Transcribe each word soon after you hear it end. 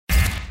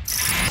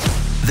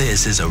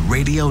This is a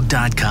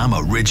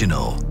Radio.com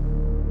original.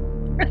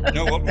 You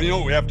know what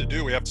we have to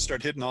do? We have to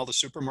start hitting all the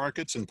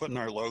supermarkets and putting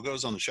our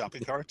logos on the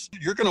shopping carts.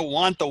 You're going to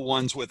want the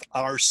ones with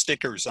our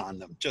stickers on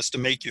them just to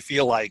make you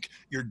feel like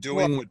you're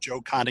doing what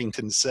Joe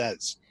Coddington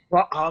says.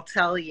 Well, I'll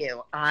tell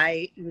you,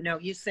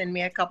 you send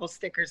me a couple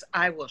stickers,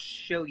 I will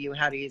show you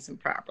how to use them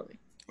properly.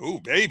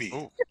 Ooh, baby.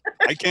 Ooh.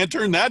 I can't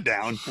turn that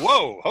down.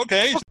 Whoa,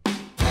 okay.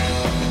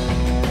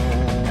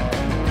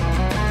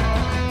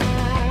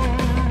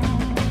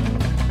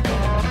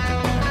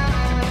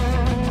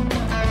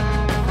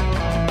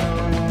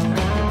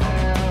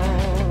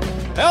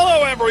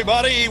 Hello,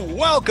 everybody.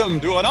 Welcome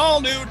to an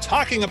all-new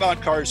Talking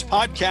About Cars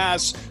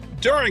podcast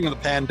during the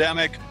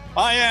pandemic.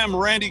 I am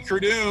Randy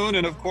Cardoon,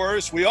 and of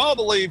course, we all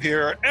believe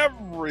here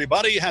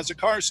everybody has a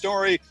car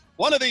story.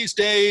 One of these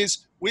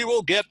days, we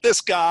will get this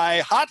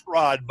guy, Hot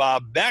Rod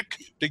Bob Beck,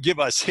 to give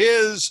us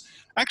his.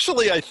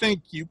 Actually, I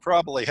think you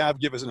probably have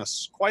given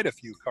us quite a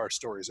few car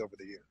stories over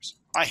the years.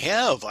 I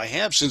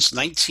have since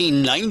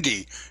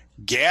 1990.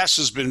 Gas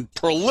has been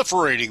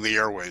proliferating the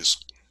airways.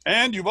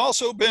 And you've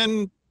also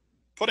been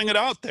putting it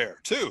out there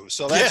too,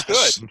 so that's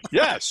good.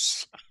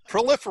 Yes,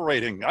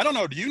 proliferating. I don't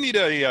know. Do you need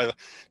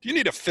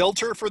a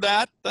filter for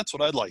that? That's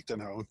what I'd like to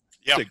know.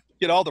 Yeah. To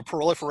get all the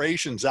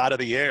proliferations out of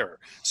the air.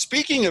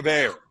 Speaking of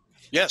air,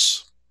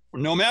 yes.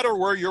 No matter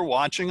where you're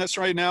watching us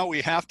right now, we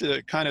have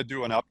to kind of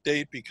do an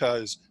update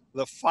because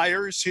the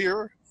fires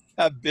here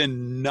have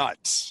been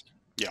nuts.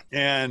 Yeah.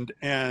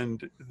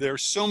 And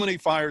there's so many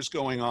fires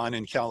going on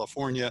in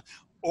California.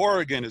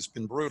 Oregon has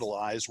been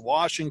brutalized.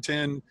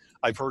 Washington,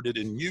 I've heard it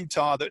in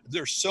Utah.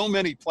 There's so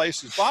many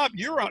places. Bob,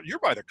 you're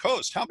by the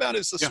coast. How bad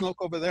is the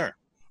smoke over there?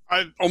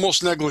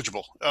 Almost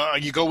negligible.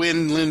 You go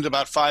inland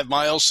about 5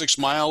 miles, 6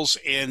 miles,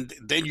 and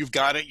then you've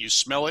got it. You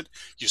smell it.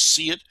 You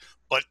see it.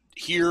 But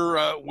here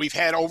we've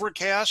had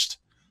overcast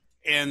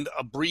and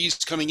a breeze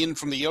coming in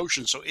from the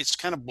ocean, so it's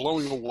kind of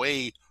blowing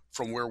away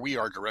from where we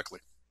are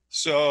directly.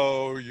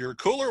 So you're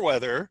cooler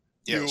weather.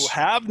 Yes. You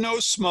have no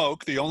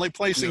smoke. The only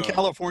place in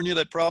California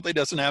that probably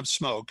doesn't have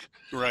smoke.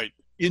 Right.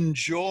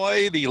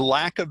 Enjoy the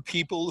lack of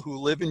people who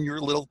live in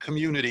your little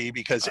community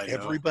because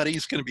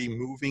everybody's going to be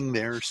moving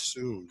there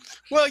soon.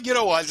 Well, you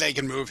know what? They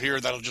can move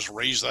here. That'll just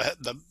raise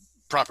the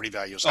property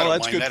values. I don't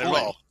that's mind good that point.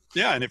 at all.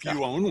 Yeah, and if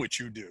you own what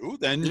you do,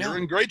 then you're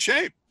in great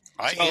shape.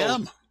 I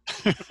am.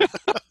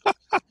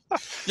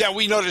 Yeah,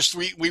 we noticed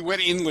we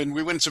went inland.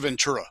 We went to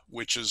Ventura,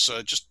 which is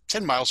just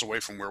 10 miles away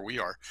from where we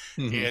are.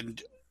 Mm-hmm.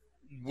 And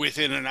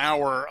within an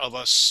hour of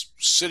us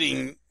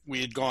sitting, we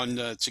had gone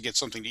to get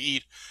something to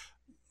eat.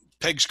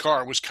 Peg's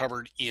car was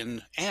covered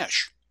in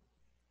ash.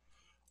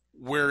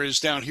 Whereas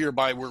down here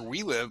by where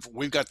we live,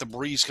 we've got the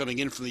breeze coming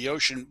in from the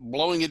ocean,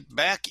 blowing it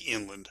back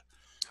inland.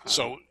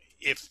 So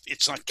if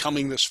it's not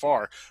coming this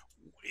far,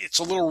 it's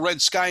a little red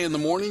sky in the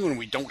morning when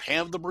we don't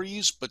have the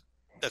breeze, but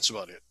that's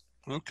about it.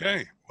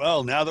 Okay.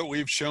 Well, now that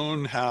we've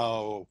shown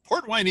how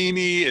Port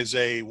Hueneme is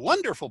a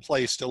wonderful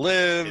place to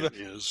live, it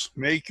is.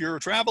 Make your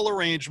travel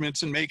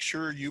arrangements and make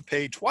sure you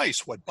pay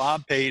twice what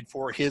Bob paid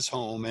for his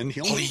home, and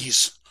he'll move.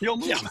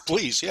 Yeah,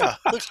 please. Yeah.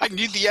 I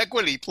need the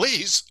equity,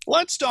 please.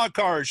 Let's talk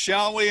cars,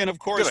 shall we? And of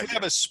course, we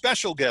have a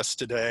special guest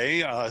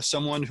today,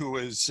 someone who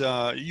is,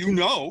 you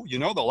know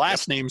the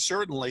last name,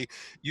 certainly.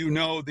 You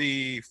know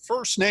the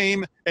first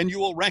name, and you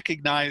will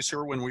recognize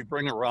her when we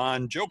bring her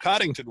on. Joe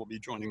Coddington will be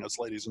joining us,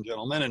 ladies and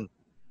gentlemen. And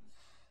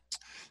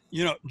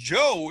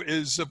Joe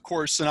is, of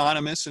course,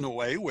 synonymous in a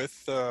way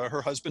with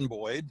her husband,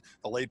 Boyd,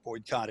 the late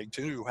Boyd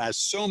Coddington, who has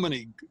so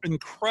many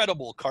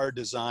incredible car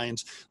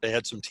designs. They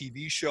had some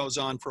TV shows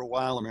on for a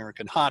while,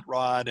 American Hot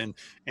Rod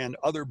and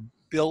other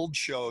build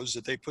shows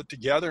that they put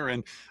together.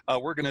 And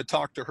we're going to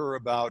talk to her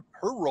about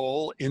her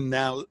role in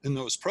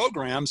those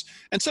programs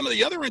and some of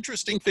the other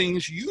interesting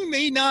things you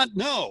may not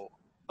know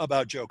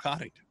about Joe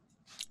Coddington.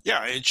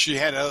 Yeah, and she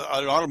had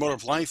an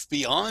automotive life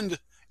beyond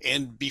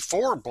and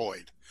before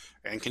Boyd,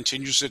 and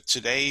continues it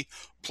today,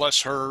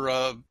 plus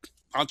her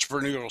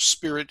entrepreneurial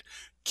spirit,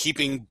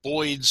 keeping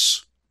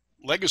Boyd's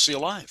legacy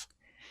alive.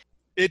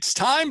 It's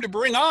time to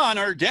bring on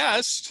our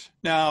guest.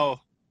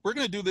 Now, we're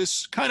going to do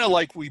this kind of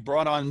like we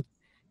brought on,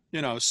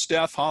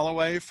 Steph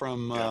Holloway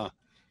from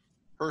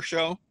her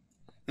show.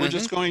 We're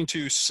just going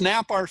to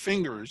snap our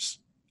fingers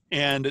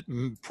and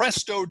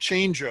presto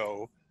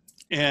changeo.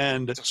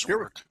 And it doesn't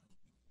work.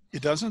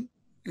 It doesn't?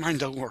 Mine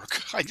don't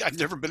work. I've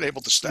never been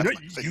able to snap my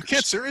fingers. You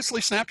can't seriously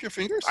snap your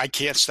fingers? I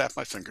can't snap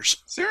my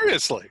fingers.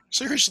 Seriously?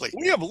 Seriously.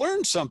 We have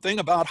learned something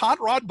about Hot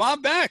Rod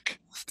Bob Beck.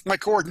 My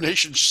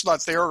coordination's just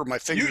not there, or my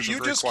fingers are very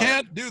You just quiet.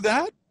 Can't do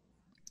that?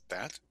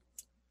 That?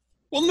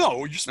 Well,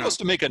 no. You're supposed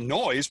to make a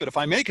noise, but if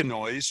I make a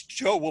noise,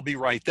 Joe will be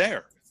right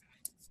there.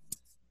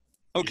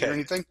 Okay. You hear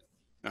anything?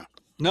 No.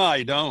 No,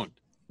 I don't.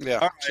 Yeah.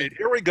 All right,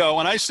 here we go.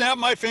 When I snap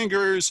my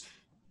fingers,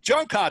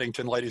 Joe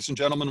Coddington, ladies and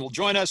gentlemen, will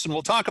join us, and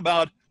we'll talk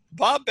about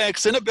Bob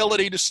Beck's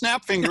inability to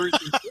snap fingers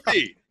in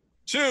 3,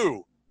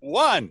 2,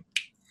 1.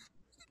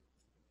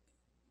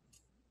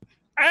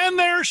 And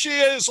there she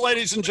is,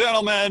 ladies and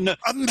gentlemen.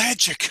 A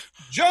magic.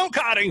 Joe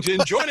Coddington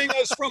joining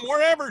us from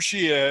wherever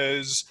she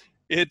is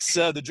It's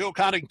the Joe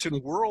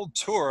Coddington World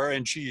Tour,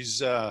 and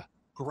she's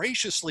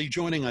graciously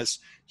joining us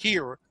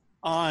here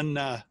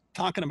on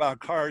Talking About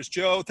Cars.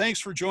 Joe, thanks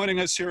for joining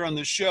us here on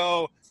the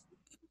show.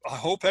 I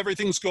hope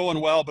everything's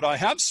going well, but I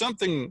have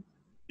something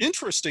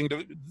interesting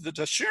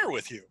to share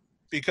with you,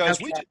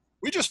 because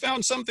we just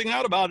found something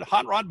out about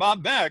Hot Rod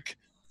Bob Beck.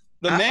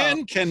 The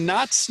man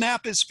cannot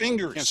snap his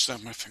fingers. Can't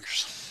snap my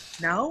fingers.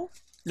 No?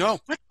 No,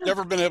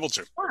 never been able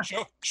to.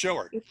 Show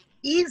her. It's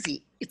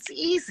easy. It's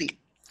easy.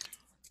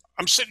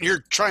 I'm sitting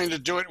here trying to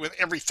do it with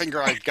every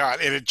finger I've got,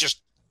 and it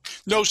just,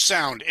 no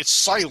sound. It's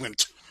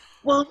silent.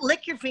 Well,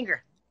 lick your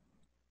finger,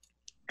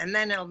 and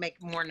then it'll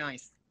make more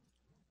noise.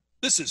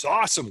 This is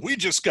awesome. We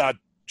just got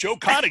Joe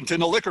Coddington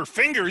to lick her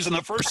fingers in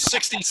the first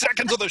 60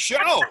 seconds of the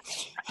show.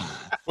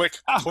 Click.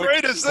 How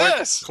great is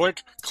this?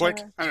 Click.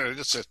 I don't know,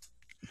 that's it.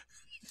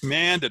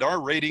 Man, did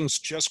our ratings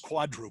just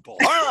quadruple.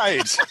 All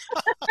right.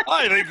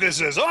 I think this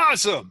is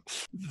awesome.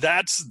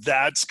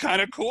 That's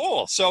kind of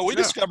cool. So we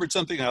discovered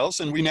something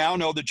else, and we now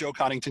know that Joe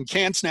Coddington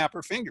can snap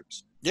her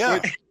fingers. Yeah.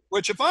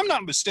 Which, if I'm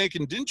not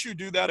mistaken, didn't you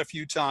do that a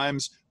few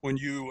times when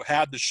you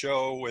had the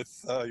show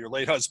with your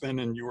late husband,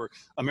 and you were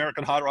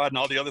American Hot Rod and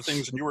all the other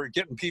things, and you were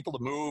getting people to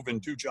move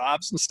and do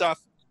jobs and stuff?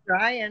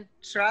 Trying.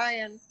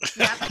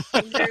 Snap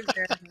fingers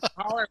and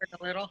hollering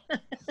a little.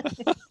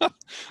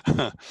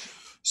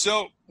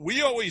 So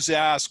we always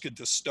ask it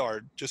to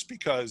start, just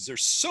because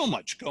there's so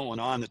much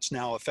going on that's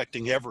now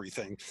affecting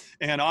everything.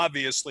 And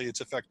obviously it's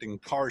affecting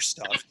car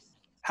stuff.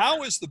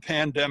 How is the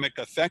pandemic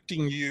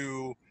affecting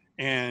you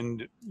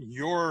and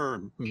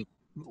your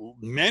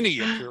many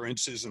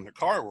appearances in the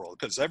car world?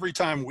 Because every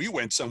time we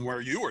went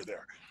somewhere, you were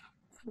there.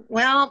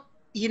 Well,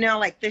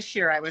 like this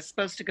year, I was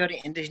supposed to go to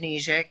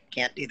Indonesia.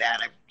 Can't do that.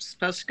 I'm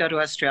supposed to go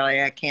to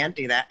Australia. I can't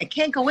do that. I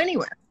can't go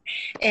anywhere.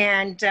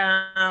 And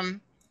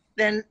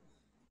then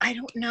I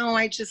don't know.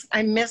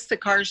 I miss the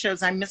car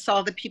shows. I miss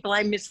all the people.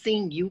 I miss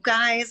seeing you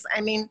guys.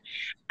 I mean,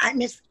 I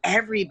miss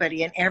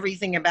everybody and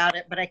everything about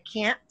it, but I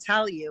can't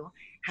tell you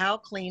how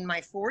clean my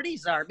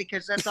 40s are,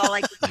 because that's all I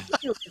can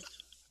do is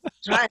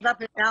drive up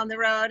and down the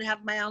road,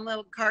 have my own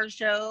little car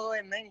show,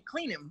 and then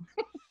clean them.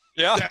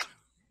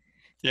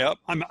 Yeah.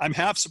 I'm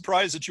half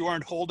surprised that you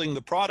aren't holding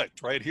the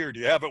product right here. Do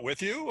you have it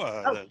with you?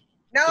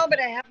 No, but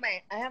I have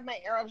my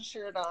Arrow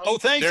shirt on. Oh,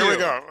 thank you. There we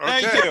go.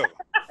 Okay.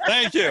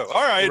 Thank you.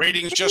 All right.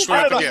 Ratings just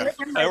went up again.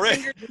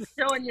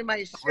 Showing you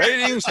my shirt.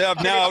 Ratings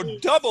have now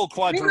double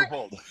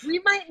quadrupled. We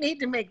might need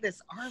to make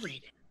this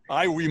R-rated.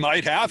 We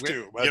might have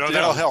to. But,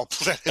 that'll help.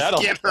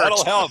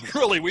 That'll help.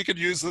 Really, we could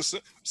use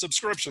the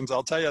subscriptions.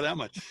 I'll tell you that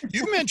much.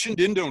 You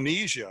mentioned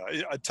Indonesia.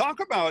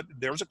 Talk about,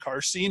 there's a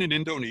car scene in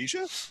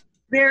Indonesia?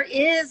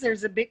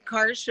 There's a big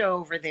car show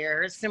over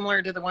there,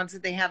 similar to the ones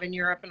that they have in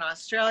Europe and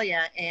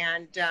Australia.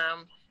 And,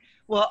 a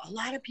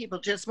lot of people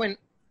just went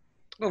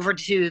over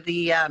to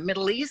the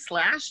Middle East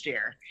last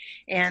year.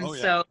 And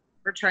so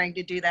we're trying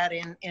to do that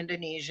in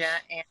Indonesia.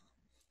 And,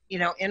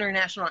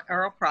 International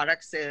Aero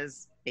Products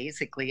is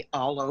basically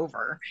all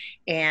over.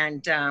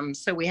 And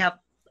so we have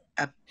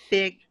a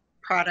big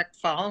product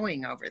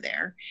following over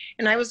there.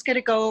 And I was going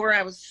to go over.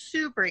 I was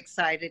super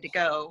excited to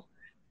go.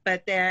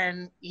 But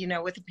then,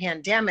 with the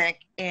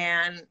pandemic,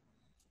 and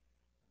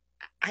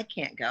I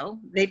can't go.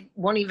 They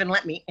won't even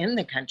let me in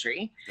the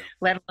country,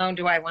 let alone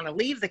do I want to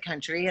leave the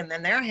country. And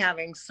then they're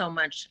having so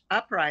much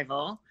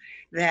uprisal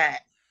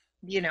that,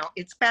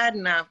 it's bad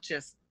enough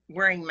just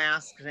wearing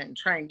masks and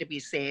trying to be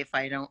safe.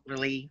 I don't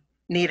really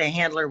need a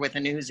handler with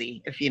an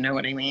Uzi, if you know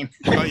what I mean.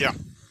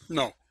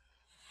 No.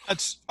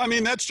 That's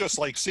just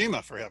like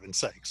SEMA, for heaven's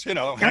sakes.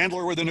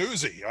 Handler with an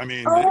Uzi.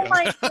 Oh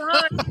my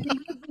God. Can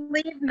you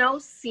believe no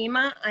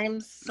SEMA? I'm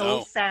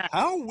so sad.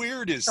 How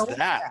weird is that?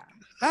 Sad.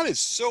 That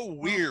is so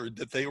weird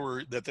that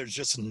there's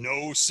just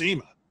no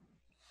SEMA.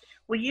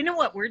 Well,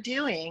 what we're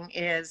doing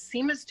is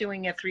SEMA's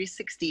doing a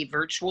 360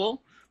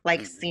 virtual,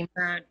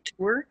 SEMA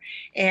tour.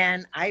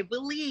 And I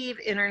believe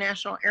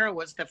International Aero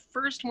was the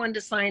first one to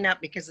sign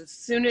up, because as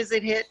soon as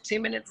it hit, 2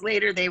 minutes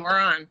later, they were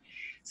on.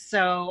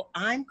 So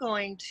we're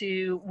going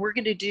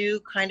to do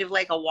kind of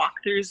like a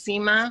walkthrough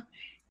SEMA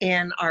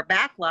in our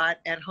back lot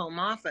at home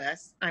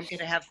office. I'm going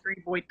to have 3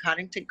 Boyd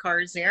Coddington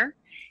cars there,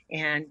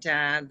 and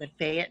the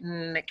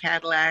Phaeton, the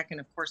Cadillac, and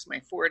of course my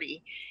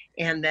 40.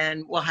 And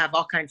then we'll have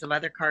all kinds of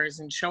other cars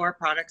and show our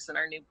products and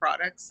our new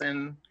products.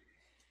 And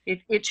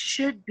it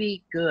should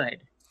be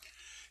good.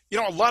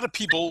 A lot of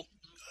people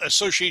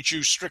associate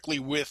you strictly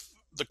with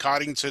the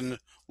Coddington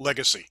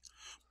legacy,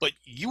 but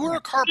you were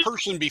a car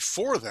person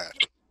before that.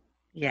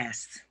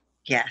 Yes.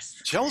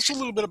 Tell us a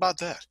little bit about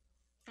that.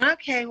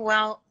 Okay,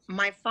 well,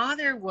 my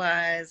father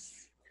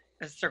was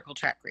a circle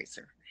track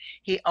racer.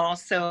 He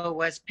also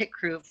was pit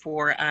crew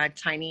for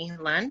Tiny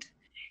Lund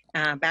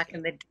back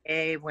in the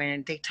day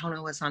when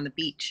Daytona was on the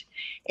beach.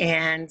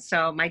 And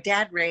so my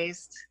dad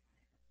raced.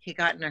 He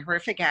got in a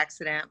horrific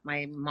accident.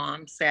 My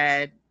mom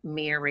said,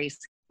 Mia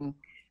racing.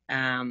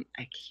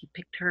 He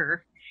picked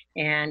her.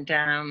 And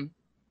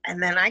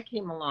then I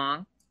came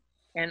along,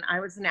 and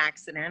I was an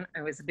accident.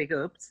 I was a big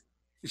oops.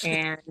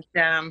 And,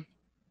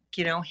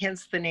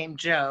 hence the name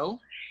Joe.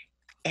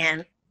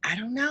 And I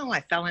don't know.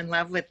 I fell in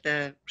love with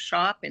the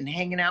shop and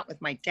hanging out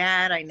with my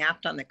dad. I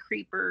napped on the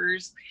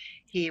creepers.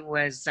 He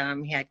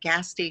had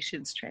gas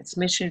stations,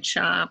 transmission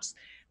shops.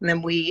 And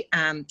then we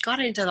got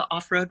into the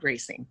off-road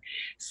racing.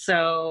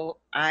 So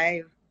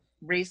I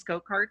raced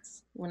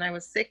go-karts when I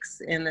was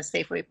 6 in the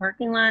Safeway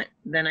parking lot.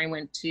 Then I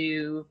went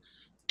to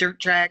dirt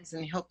drags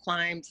and hill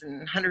climbs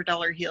and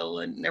 $100 hill.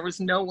 And there was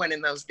no one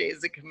in those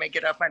days that could make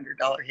it up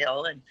 $100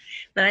 hill. And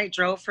then I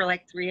drove for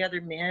like 3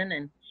 other men,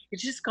 and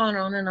it's just gone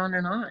on and on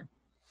and on.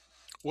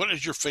 What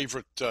is your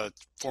favorite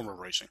form of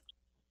racing?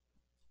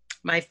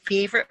 My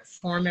favorite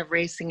form of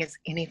racing is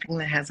anything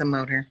that has a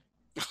motor.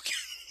 Okay.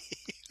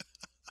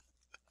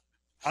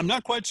 I'm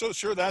not quite so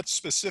sure that's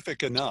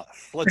specific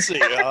enough. Let's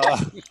see.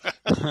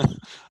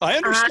 I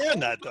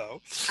understand that, though.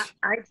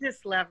 I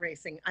just love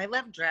racing. I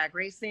love drag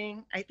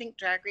racing. I think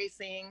drag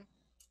racing,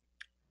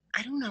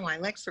 I don't know, I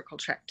like circle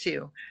track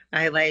too.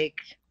 I like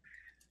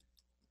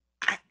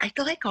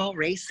all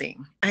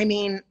racing. I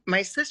mean,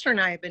 my sister and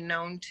I have been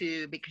known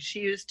to, because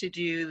she used to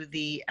do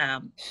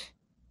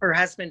her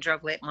husband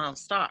drove late model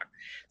stock.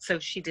 So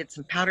she did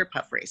some powder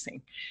puff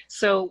racing.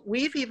 So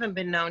we've even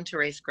been known to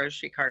race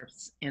grocery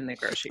carts in the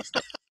grocery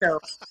store. So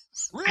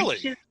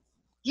Really?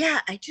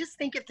 I just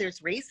think if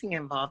there's racing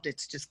involved,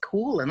 it's just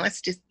cool, and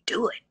let's just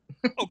do it.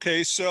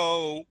 Okay,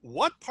 so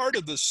what part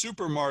of the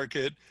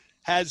supermarket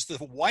has the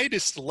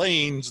widest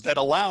lanes that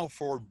allow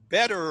for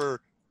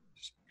better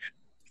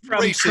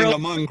racing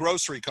among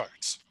grocery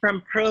carts?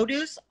 From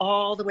produce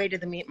all the way to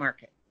the meat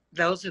market.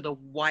 Those are the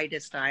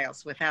widest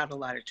aisles without a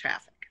lot of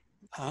traffic.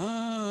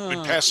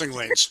 Good passing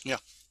lanes. Yeah.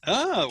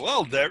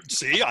 Well,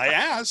 see, I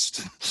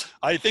asked.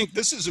 I think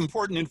this is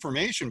important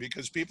information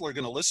because people are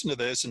going to listen to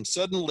this and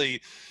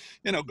suddenly,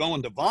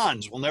 going to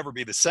Vons will never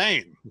be the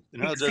same.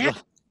 Exactly.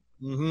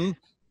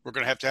 We're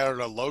going to have add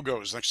our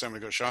logos next time we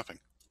go shopping.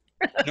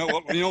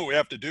 What we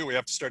have to do? We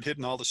have to start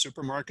hitting all the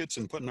supermarkets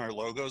and putting our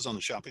logos on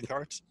the shopping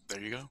carts. There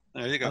you go.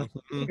 There you go.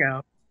 There you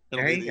go.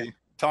 It'll be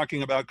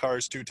talking about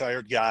cars, 2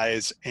 tired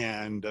guys,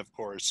 and of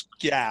course,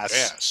 gas.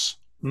 Yes.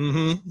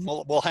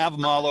 We'll have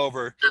them all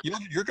over.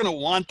 You're going to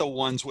want the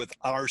ones with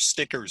our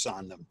stickers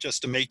on them,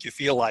 just to make you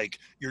feel like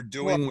you're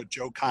doing what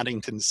Joe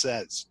Coddington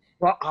says.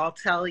 Well, I'll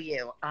tell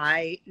you.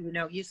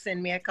 You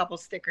send me a couple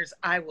stickers,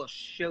 I will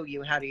show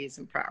you how to use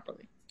them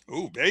properly.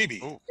 Ooh, baby.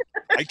 Ooh.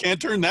 I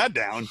can't turn that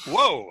down.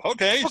 Whoa.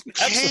 Okay.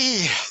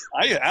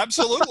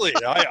 Absolutely.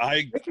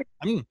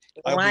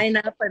 Line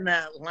up in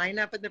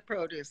the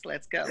produce.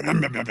 Let's go.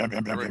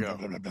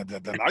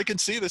 I can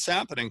see this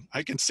happening.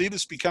 I can see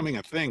this becoming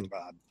a thing,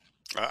 Bob.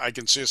 I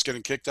can see us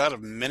getting kicked out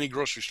of many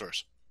grocery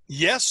stores.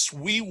 Yes,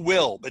 we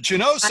will. But you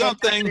know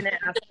something? I'm gonna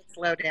have to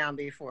slow down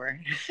before.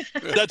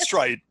 That's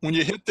right. When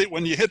you hit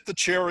the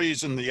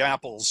cherries and the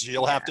apples,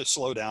 you'll have to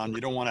slow down.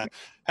 You don't want to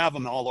have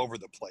them all over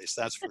the place.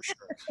 That's for sure.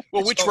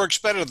 Well, which works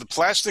better, the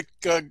plastic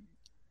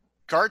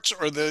carts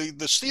or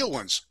the steel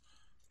ones?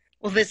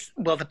 Well,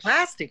 the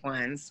plastic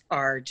ones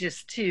are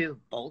just too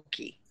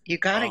bulky. You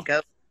gotta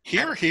go.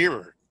 Here.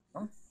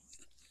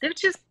 They're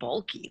just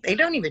bulky. They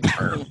don't even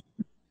turn.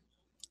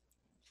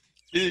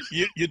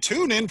 You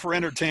tune in for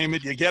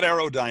entertainment, you get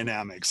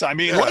aerodynamics. I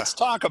mean, Let's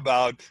talk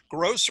about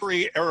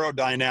grocery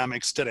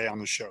aerodynamics today on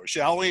the show,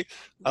 shall we?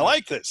 I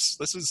like this.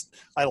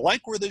 I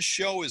like where this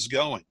show is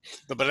going.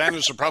 The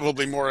bananas are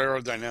probably more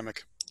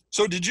aerodynamic.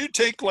 So did you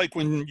take, like,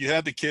 when you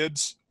had the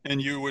kids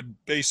and you would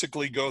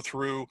basically go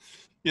through,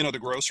 the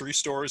grocery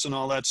stores and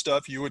all that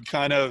stuff, you would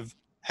kind of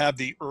have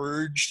the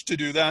urge to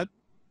do that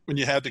when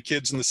you had the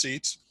kids in the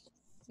seats?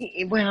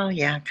 Well,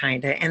 yeah,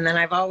 kind of. And then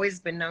I've always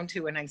been known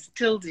to, and I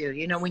still do,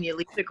 when you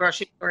leave the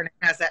grocery store and it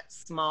has that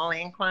small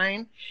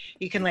incline,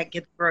 you can get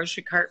the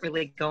grocery cart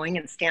really going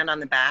and stand on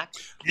the back.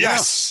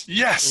 Yes.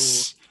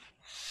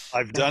 Ooh.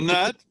 I've done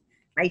that.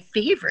 My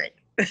favorite.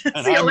 And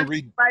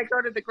I go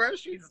to the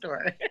grocery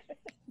store.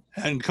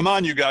 And come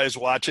on, you guys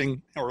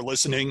watching or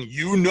listening,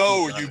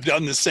 you've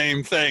done the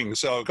same thing.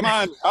 So come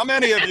on, how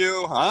many of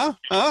you, huh?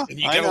 And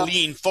you got to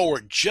lean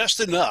forward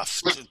just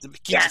enough to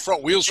keep the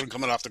front wheels from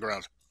coming off the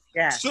ground.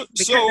 Yeah, because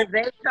if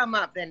they come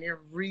up, then you're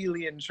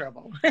really in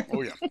trouble.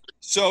 Oh, yeah.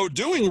 So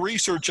doing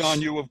research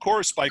on you, of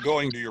course, by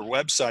going to your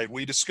website,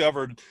 we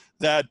discovered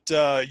that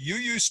you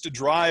used to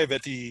drive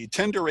at the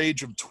tender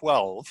age of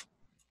 12.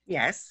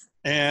 Yes.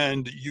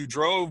 And you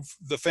drove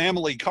the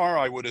family car,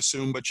 I would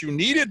assume, but you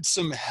needed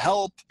some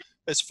help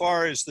as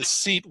far as the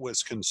seat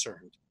was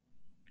concerned.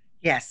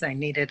 Yes, I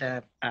needed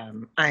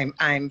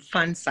I'm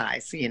fun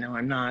size,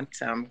 I'm not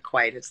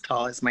quite as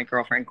tall as my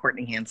girlfriend,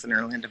 Courtney Hansen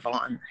or Linda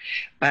Vaughn,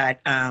 but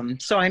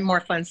so I'm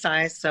more fun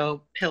size.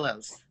 So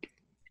pillows,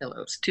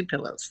 2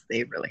 pillows,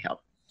 they really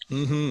help.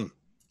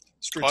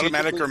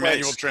 Automatic or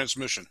manual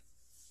transmission?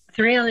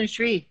 3 on the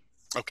 3.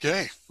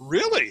 Okay.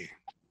 Really?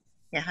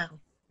 Yeah.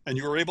 And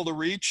you were able to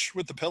reach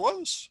with the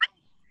pillows?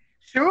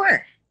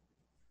 Sure.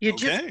 You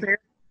just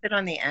sit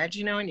on the edge,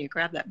 and you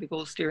grab that big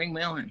old steering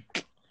wheel and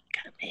got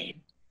it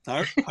made.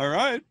 All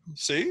right.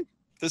 See,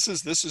 this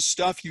is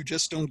stuff you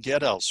just don't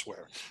get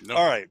elsewhere. Nope.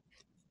 All right.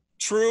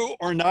 True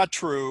or not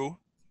true,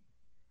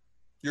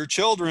 your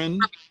children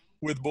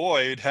with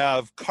Boyd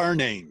have car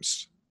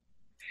names.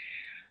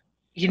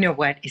 You know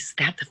what? Is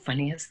that the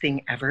funniest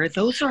thing ever?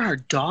 Those are our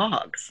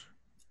dogs.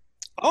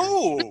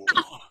 Oh, I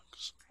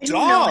don't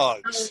know how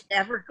dogs. it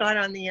ever got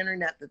on the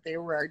internet that they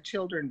were our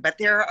children, but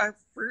they're our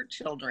fur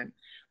children.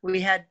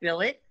 We had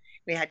Billet,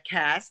 we had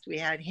Cast, we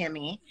had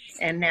Hemi,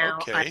 and now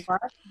I Okay.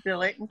 lost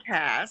Billet and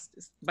Cast,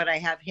 but I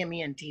have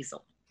Hemi and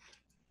Diesel.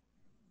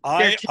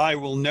 I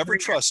will never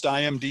trust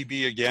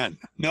IMDb again.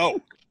 No,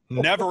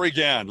 never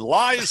again.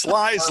 Lies,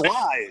 lies,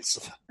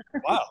 lies.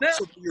 Wow.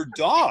 So your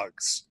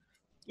dogs.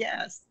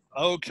 Yes.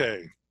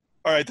 Okay.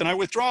 All right. Then I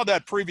withdraw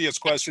that previous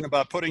question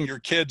about putting your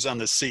kids on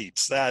the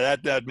seats.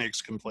 That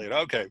makes complete.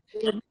 Okay.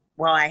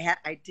 Well,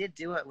 I did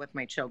do it with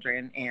my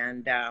children,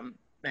 and I've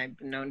been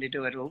known to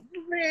do it a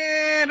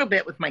little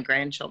bit with my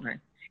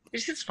grandchildren.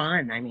 It's just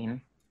fun. I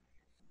mean,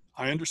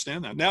 I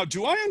understand that. Now,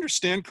 do I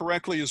understand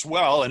correctly as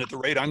well? And at the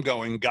rate I'm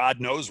going, God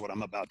knows what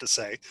I'm about to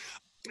say.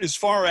 As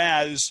far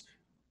as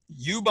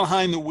you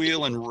behind the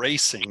wheel and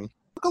racing,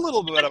 talk a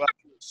little bit about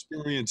your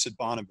experience at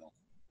Bonneville.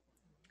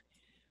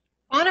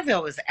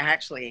 Bonneville was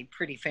actually a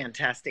pretty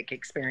fantastic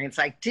experience.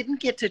 I didn't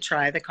get to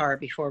try the car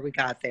before we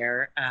got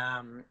there.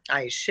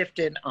 I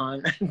shifted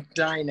on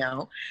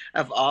dyno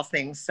of all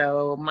things.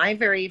 So my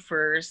very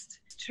first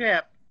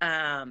trip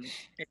down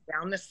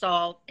the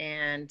salt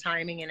and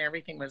timing and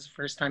everything was the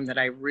first time that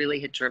I really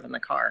had driven the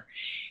car.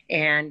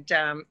 And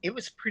it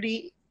was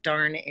pretty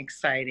darn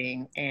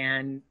exciting.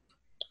 And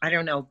I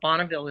don't know,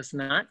 Bonneville is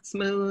not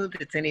smooth.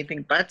 It's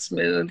anything but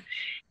smooth.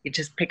 You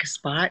just pick a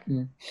spot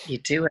and you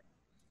do it.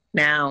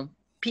 Now,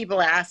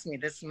 people ask me,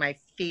 this is my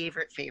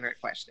favorite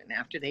question,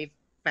 after they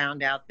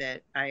found out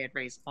that I had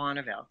raced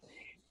Bonneville.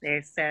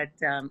 They said,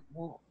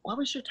 well, what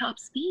was your top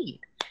speed?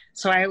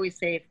 So I always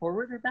say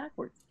forward or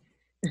backwards.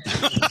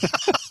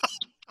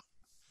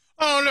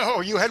 Oh,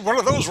 no, you had one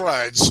of those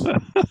rides.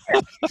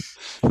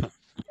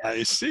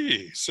 I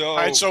see. So, All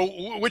right,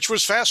 so which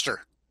was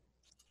faster?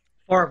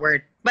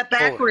 Forward. But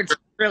backwards is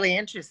really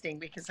interesting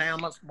because I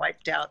almost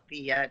wiped out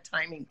the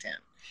timing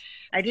tent.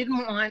 I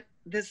didn't want,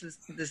 this is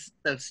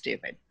so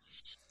stupid.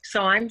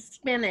 So I'm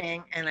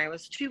spinning, and I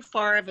was too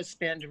far of a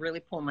spin to really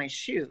pull my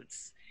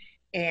chutes.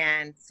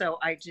 And so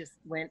I just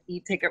went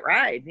e-ticket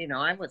ride. You know,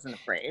 I wasn't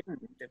afraid.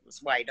 It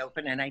was wide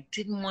open, and I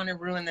didn't want to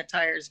ruin the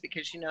tires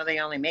because, you know, they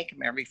only make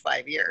them every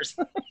 5 years.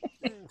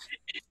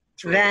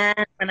 Then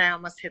when I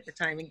almost hit the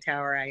timing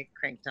tower, I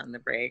cranked on the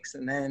brakes.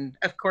 And then,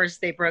 of course,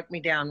 they broke me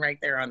down right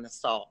there on the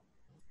salt.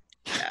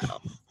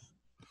 So.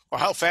 Well,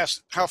 how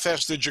fast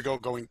did you go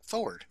going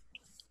forward?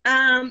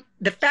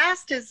 The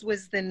fastest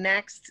was the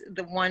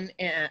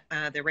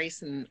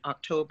race in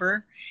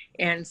October.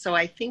 And so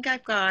I think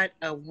I've got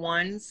a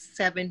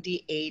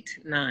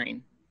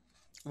 178.9.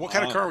 What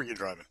kind of car were you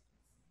driving?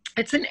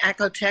 It's an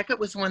Ecotec. It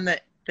was one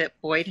that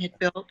Boyd had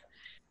built.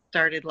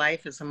 Started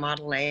life as a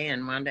Model A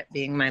and wound up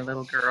being my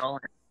little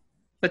girl.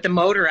 But the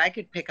motor, I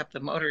could pick up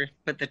the motor,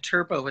 but the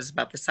turbo was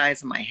about the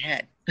size of my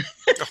head.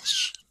 All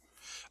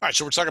right,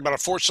 so we're talking about a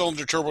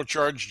 4-cylinder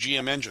turbocharged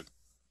GM engine.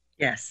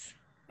 Yes.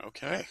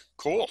 Okay,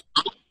 cool.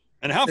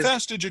 and how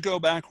fast did you go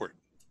backward?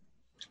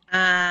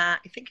 I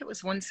think it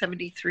was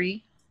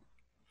 173.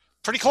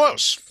 Pretty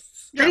close.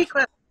 Pretty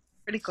close.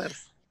 Pretty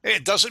close.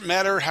 It doesn't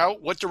matter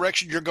what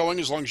direction you're going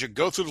as long as you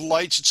go through the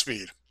lights at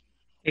speed.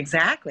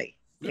 Exactly.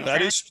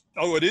 That is,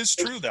 it is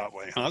true that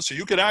way, huh? So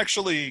you could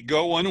actually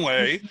go one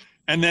way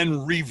and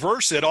then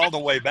reverse it all the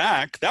way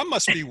back. That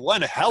must be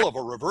one hell of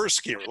a reverse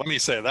gear. Let me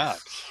say that.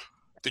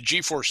 The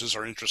G-forces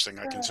are interesting,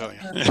 I can tell you.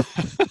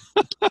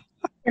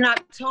 In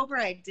October,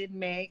 I did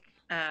make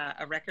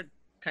a record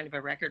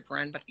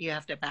run, but you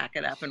have to back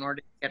it up in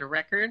order to get a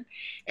record.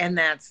 And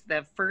that's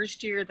the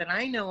first year that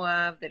I know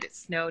of that it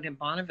snowed in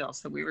Bonneville.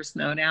 So we were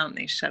snowed out and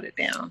they shut it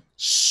down.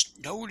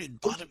 Snowed in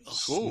Bonneville.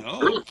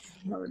 Snow?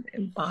 Snowed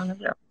in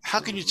Bonneville. How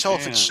can you tell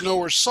if it's snow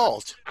or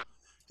salt?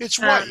 It's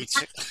white. It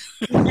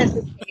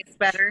tastes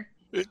better.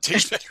 It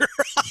tastes better.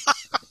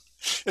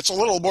 It's a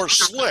little more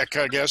slick,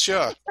 I guess,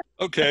 yeah.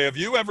 Okay, have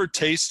you ever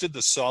tasted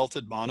the salt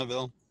at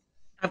Bonneville?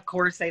 Of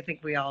course, I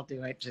think we all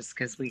do it just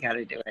because we got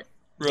to do it.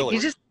 Really?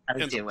 You just got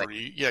to do it.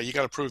 Yeah, you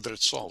got to prove that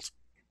it's salt.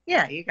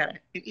 Yeah, you got to.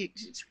 You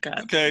just got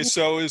to. Okay,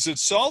 so is it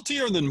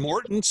saltier than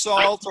Morton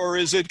salt, or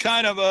is it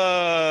kind of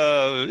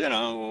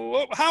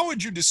how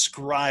would you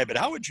describe it?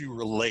 How would you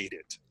relate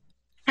it?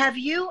 Have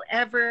you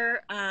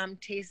ever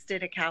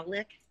tasted a cow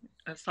lick,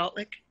 a salt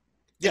lick?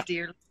 Yeah.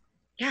 Deer?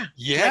 Yeah.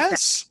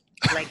 Yes.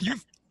 Like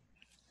You've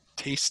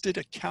tasted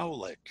a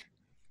cowlick.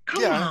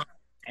 Come Yeah. on.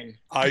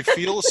 I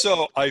feel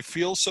so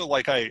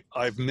like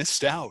I've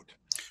missed out.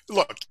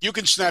 Look, you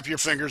can snap your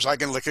fingers. I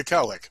can lick a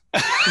cowlick.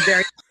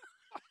 Very-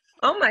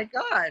 oh my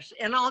gosh.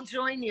 And I'll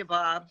join you,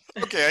 Bob.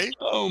 Okay.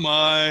 Oh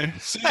my.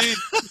 See,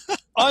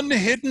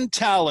 unhidden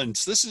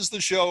talents. This is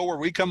the show where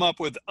we come up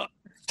with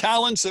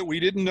talents that we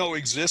didn't know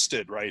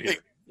existed right here. Hey,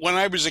 when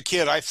I was a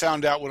kid, I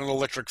found out what an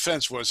electric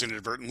fence was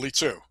inadvertently,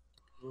 too.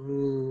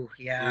 Ooh,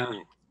 yeah.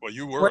 Ooh, well,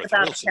 you were What a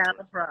about thrill seeker.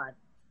 cattle prod?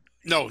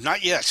 No,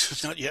 not yet.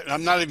 Not yet.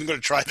 I'm not even going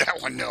to try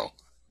that one, no.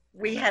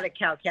 We had a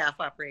cow-calf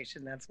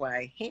operation. That's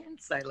why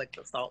hence I licked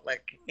the salt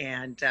lick.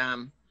 And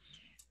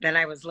then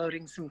I was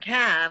loading some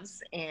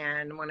calves,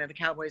 and one of the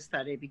cowboys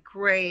thought it'd be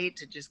great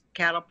to just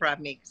cattle prod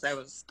me because I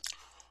was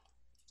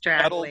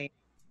straddling.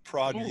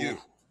 Prod you.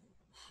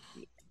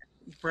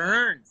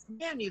 Burns.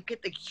 Man, you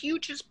get the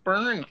hugest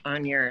burn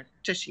on your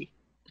tushy.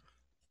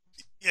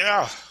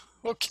 Yeah.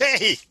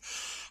 Okay.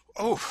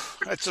 Oh,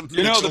 that's a,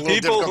 you know, the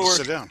people who are,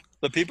 sit down.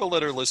 The people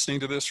that are listening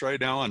to this right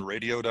now on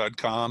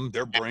radio.com,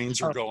 their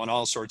brains are going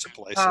all sorts of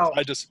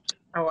places.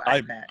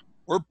 I bet.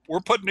 We're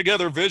putting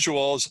together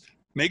visuals.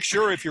 Make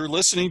sure if you're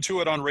listening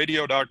to it on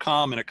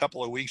radio.com in a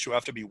couple of weeks, you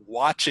have to be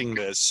watching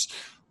this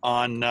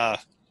on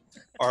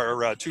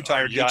our Two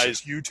Tired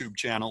Guys YouTube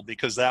channel,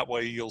 because that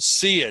way you'll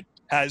see it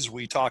as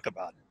we talk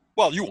about it.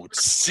 Well, you won't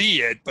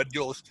see it, but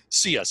you'll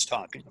see us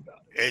talking about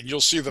it. And you'll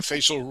see the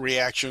facial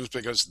reactions,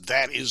 because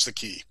that is the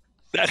key.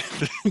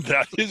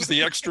 That is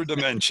the extra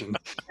dimension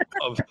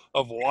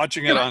of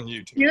watching it on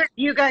YouTube.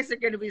 You guys are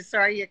going to be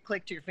sorry you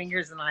clicked your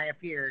fingers and I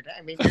appeared.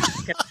 I mean, you're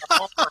just going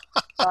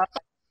to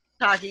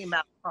talking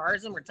about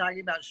cars, and we're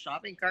talking about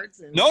shopping carts.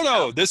 And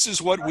no, this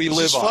is what we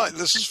live on.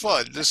 This is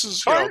fun. This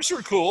is cars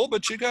are cool,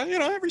 but you got,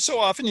 every so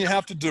often you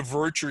have to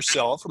divert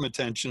yourself from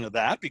attention to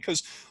that,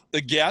 because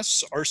the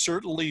guests are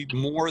certainly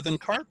more than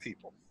car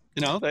people.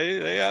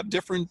 They have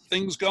different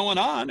things going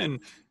on, and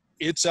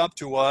it's up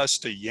to us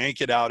to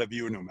yank it out of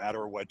you no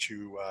matter what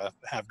you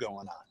have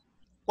going on.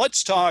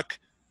 Let's talk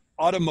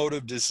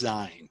automotive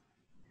design.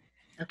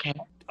 Okay.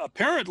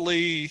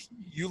 Apparently,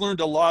 you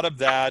learned a lot of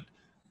that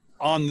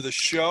on the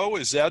show.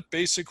 Is that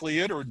basically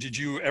it, or did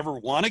you ever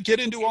want to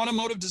get into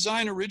automotive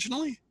design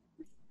originally?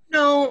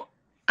 No,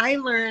 I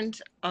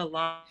learned a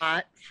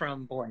lot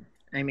from Boyd.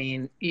 I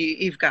mean,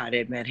 you've got to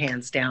admit,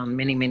 hands down,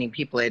 many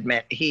people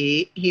admit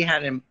he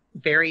had a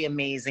very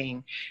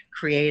amazing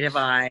creative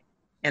eye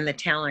and the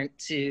talent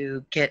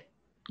to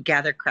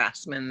gather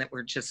craftsmen that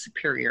were just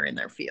superior in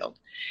their field.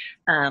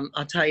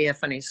 I'll tell you a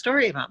funny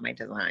story about my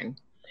design.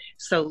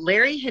 So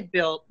Larry had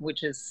built,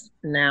 which is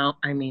now,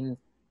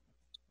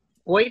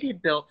 Boyd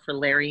had built for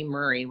Larry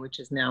Murray, which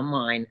is now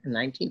mine, a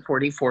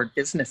 1944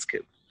 Business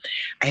Coupe.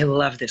 I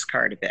love this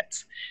car to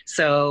bits.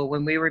 So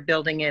when we were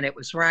building it, it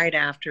was right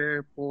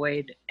after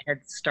Boyd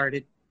had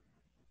started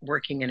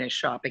working in his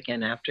shop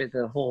again after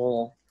the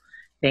whole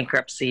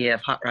bankruptcy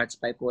of Hot Rods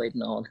by Boyd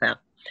and all of that.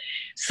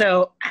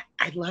 So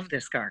I love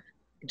this car.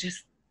 I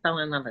just fell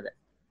in love with it.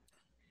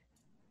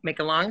 Make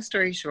a long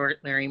story short,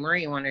 Larry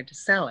Murray wanted to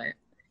sell it,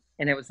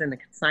 and it was in the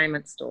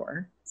consignment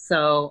store.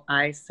 So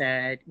I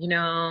said,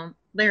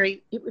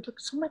 Larry, it would look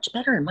so much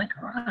better in my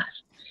garage.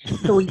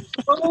 So we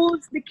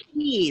froze the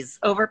keys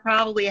over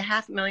probably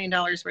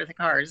 $500,000 worth of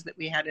cars that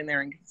we had in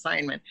there in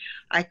consignment.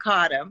 I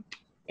caught him,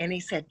 and he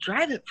said,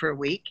 drive it for a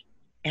week,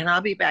 and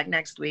I'll be back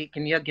next week,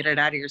 and you'll get it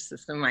out of your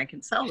system. I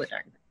can sell the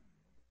darn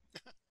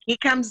thing. He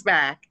comes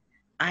back.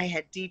 I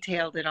had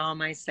detailed it all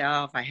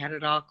myself. I had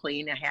it all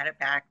clean. I had it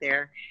back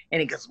there. And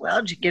he goes,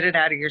 well, did you get it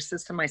out of your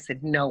system? I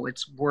said, no,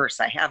 it's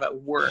worse. I have it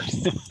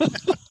worse.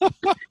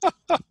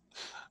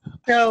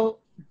 So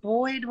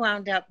Boyd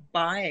wound up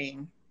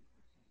buying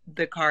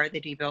the car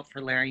that he built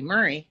for Larry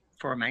Murray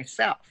for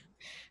myself.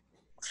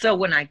 So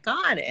when I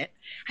got it,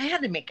 I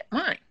had to make it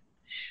mine.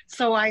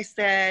 So I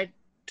said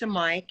to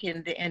Mike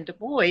and to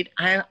Boyd,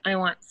 I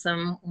want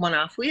some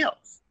one-off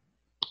wheels.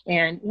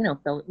 And,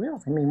 billet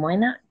wheels. Why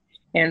not?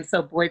 And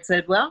so Boyd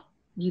said, well,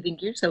 you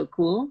think you're so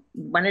cool.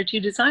 Why don't you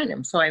design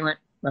them? So I went,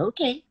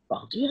 okay,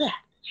 I'll do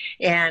that.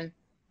 And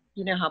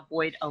you know how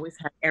Boyd always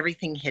had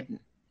everything hidden.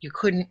 You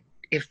couldn't,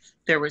 if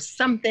there was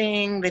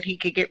something that he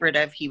could get rid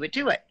of, he would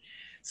do it.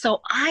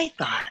 So I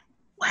thought,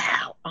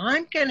 wow,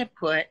 I'm going to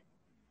put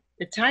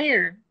the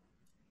tire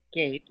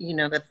gate,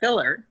 the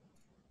filler,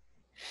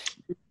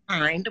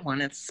 behind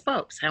one of the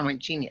spokes. How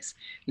ingenious.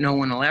 No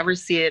one will ever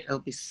see it. It'll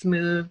be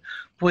smooth.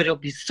 Boyd will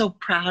be so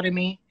proud of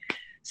me.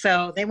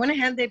 So they went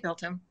ahead, they built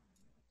him,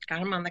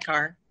 got him on the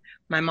car.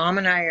 My mom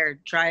and I are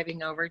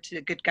driving over to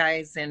the Good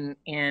Guys in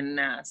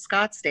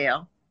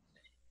Scottsdale.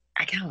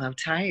 I got a low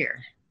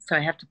tire, so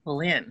I have to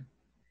pull in.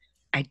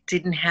 I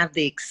didn't have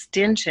the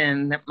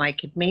extension that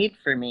Mike had made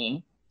for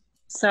me.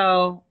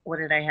 So what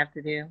did I have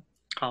to do?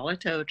 Call a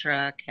tow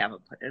truck, have it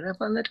put it up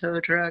on the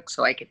tow truck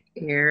so I could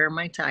air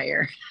my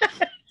tire.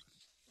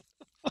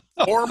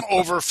 Form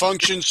over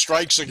function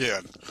strikes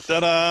again.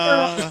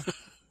 Ta-da!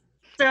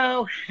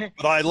 So,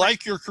 but I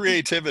like your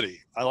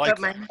creativity. But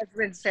my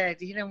husband said,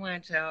 you know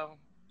what, Joe?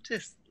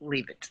 Just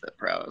leave it to the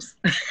pros.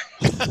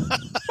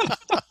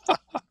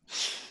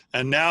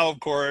 And now,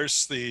 of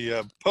course,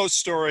 the post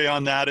story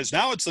on that is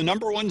now it's the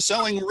 #1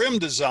 selling rim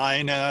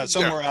design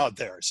somewhere out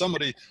there.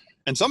 Somebody's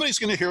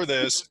going to hear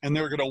this, and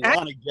they're going to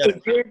want to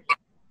get it.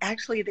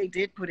 Actually, they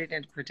did put it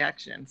into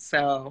production.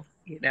 So,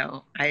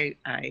 I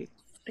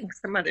think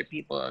some other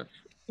people have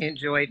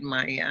enjoyed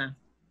my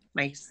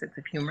my sense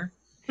of humor.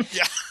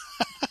 Yeah.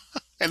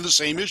 And the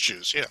same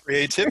issues, yeah.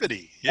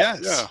 Creativity,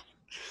 yes. Yeah.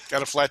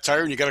 Got a flat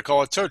tire and you got to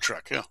call a tow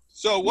truck, yeah.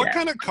 So what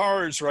kind of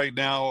cars right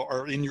now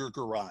are in your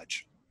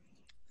garage?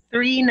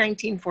 3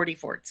 1940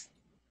 Fords.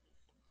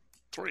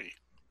 3.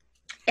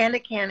 And a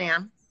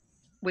Can-Am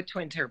with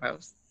twin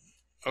turbos.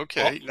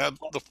 Okay. Now,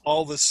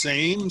 All the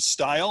same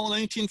style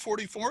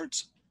 1940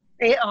 Fords?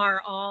 They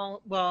are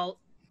all, well,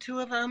 two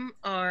of them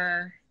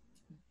are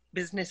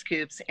business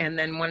coupes, and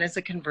then one is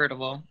a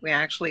convertible. We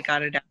actually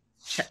got it out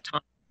of Chet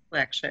Thomas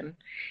collection,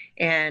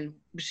 and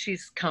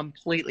she's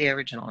completely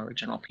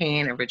original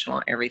paint,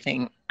 original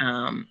everything.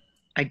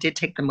 I did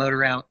take the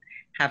motor out,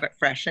 have it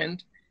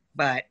freshened,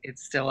 but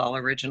it's still all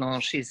original.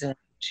 She's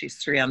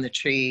 3 on the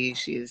tree.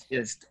 She's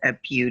just a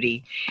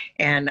beauty,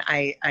 and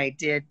I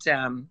did.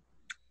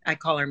 I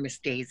call her Miss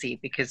Daisy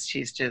because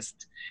she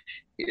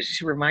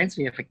reminds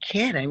me of a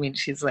kid. I mean,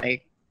 she's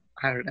like,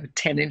 I don't know,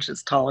 10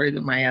 inches taller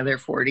than my other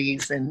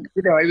 40s. And,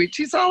 I mean,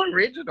 she's all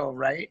original,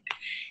 right?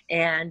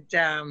 And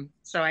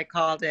so I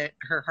called it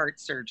her heart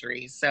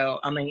surgery.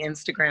 So on my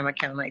Instagram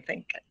account, I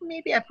think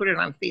maybe I put it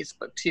on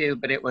Facebook too,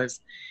 but it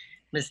was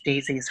Miss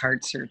Daisy's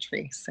heart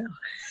surgery. So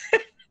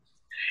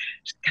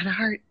she's got a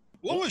heart.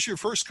 What was your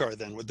first car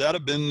then? Would that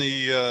have been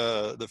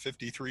the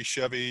 53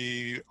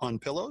 Chevy on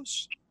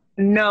pillows?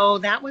 No,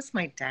 that was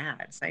my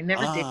dad's. I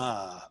never did.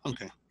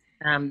 Okay.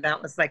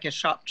 That was like a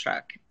shop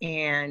truck.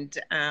 And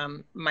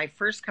my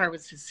first car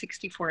was a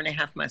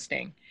 64.5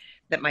 Mustang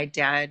that my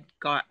dad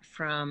got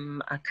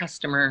from a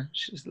customer.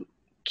 She was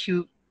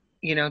cute,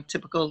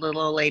 typical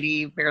little old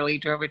lady, barely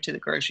drove her to the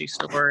grocery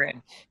store.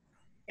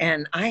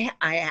 And I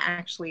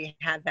actually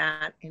had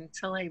that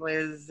until I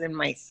was in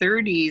my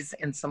 30s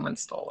and someone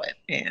stole it.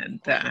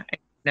 And I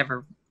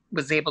never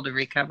was able to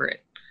recover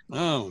it.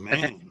 Oh,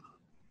 man.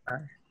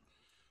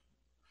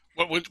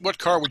 What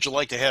car would you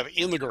like to have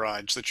in the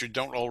garage that you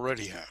don't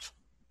already have?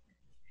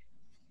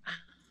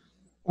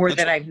 Or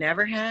that I've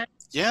never had?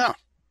 Yeah.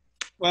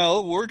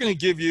 Well, we're going to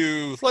give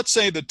you, let's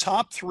say, the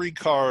top 3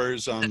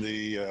 cars on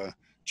the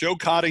Joe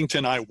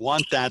Coddington I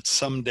Want That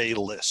Someday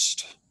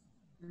list.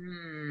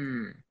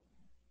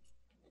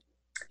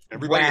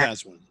 Everybody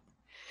has one.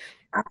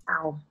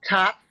 Wow.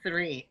 Top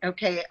 3.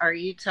 Okay. Are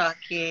you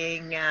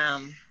talking...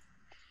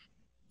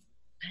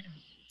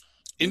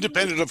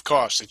 Independent of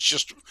cost. It's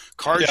just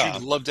cars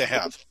you'd love to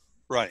have.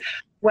 Right.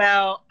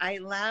 Well, I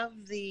love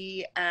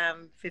the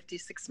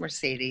 56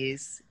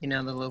 Mercedes, the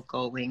little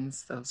gold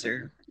wings. Those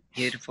are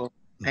beautiful.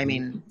 Mm-hmm. I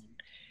mean,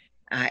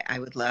 I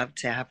would love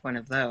to have one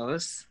of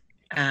those.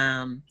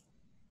 Let's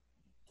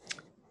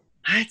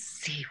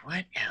see,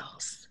 what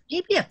else?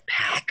 Maybe a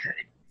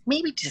Packard.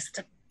 Maybe just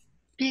a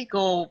big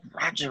old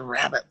Roger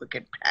Rabbit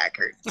looking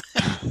Packard.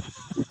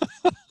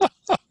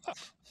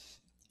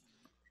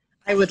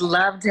 I would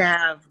love to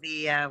have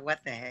the, what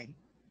the heck?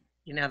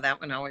 That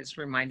one always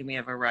reminded me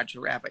of a Roger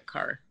Rabbit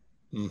car.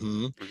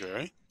 Mm-hmm.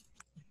 Okay.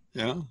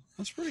 Yeah,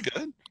 that's pretty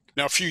good.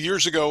 Now, a few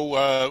years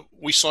ago,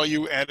 we saw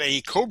you at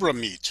a Cobra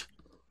meet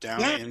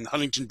down in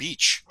Huntington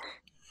Beach.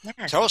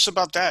 Yes. Tell us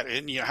about that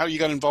and how you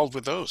got involved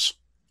with those.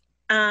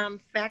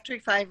 Factory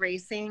 5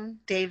 Racing,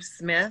 Dave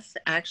Smith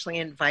actually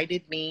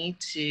invited me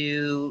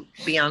to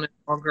be on an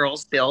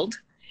all-girls build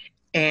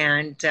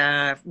and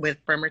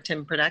with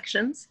Bremerton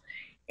Productions.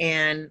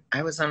 And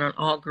I was on an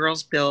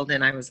all-girls build,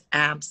 and I was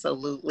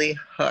absolutely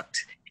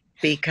hooked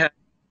because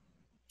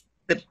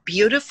the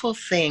beautiful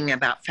thing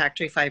about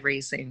Factory 5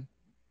 Racing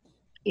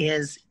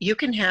is you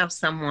can have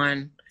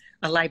someone,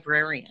 a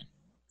librarian,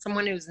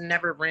 someone who's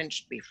never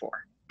wrenched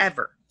before,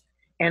 ever,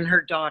 and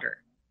her daughter.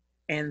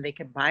 And they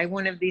can buy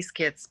one of these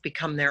kits,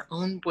 become their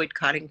own Boyd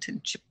Coddington,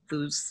 Chip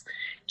Foose,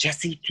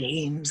 Jesse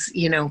James,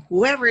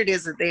 whoever it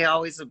is that they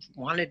always have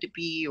wanted to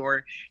be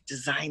or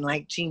design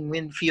like Gene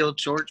Winfield,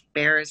 George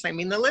Barris. I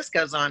mean, the list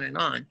goes on and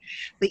on.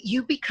 But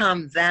you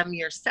become them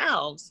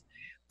yourselves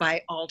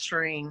by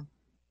altering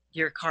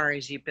your car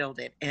as you build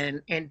it.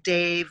 And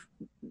Dave,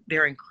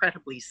 they're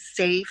incredibly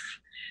safe.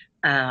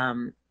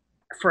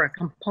 For a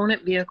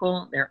component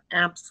vehicle, they're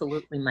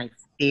absolutely my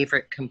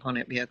favorite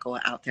component vehicle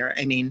out there.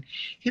 I mean,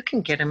 you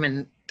can get them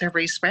and they're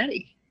race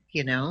ready,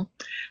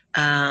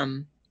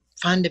 fun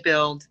to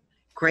build,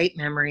 great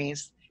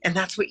memories. And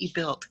that's what you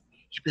build.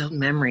 You build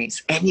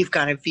memories and you've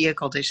got a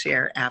vehicle to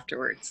share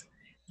afterwards.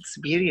 It's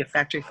the beauty of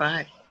Factory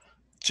 5.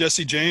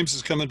 Jesse James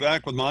is coming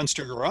back with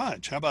Monster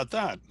Garage. How about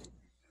that?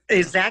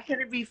 Is that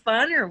going to be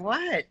fun or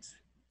what?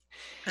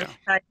 Yeah.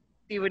 I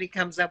see what he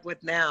comes up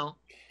with now.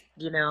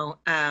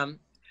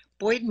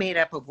 Boyd made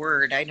up a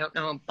word. I don't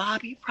know.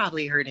 Bob, you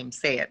probably heard him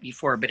say it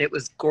before, but it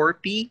was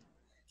gorpy.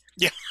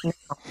 Yeah. He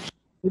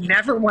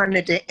never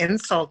wanted to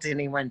insult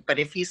anyone, but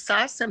if he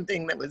saw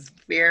something that was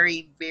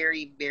very,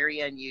 very, very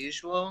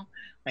unusual,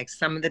 like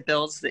some of the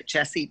builds that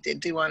Jesse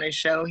did do on his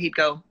show, he'd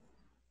go,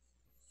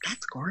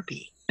 that's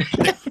gorpy.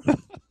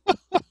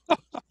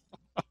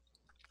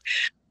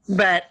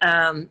 But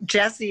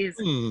Jesse's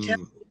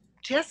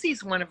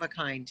one of a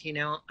kind,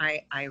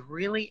 I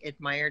really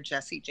admire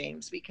Jesse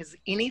James because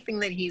anything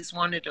that he's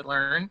wanted to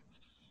learn,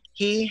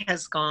 he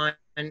has gone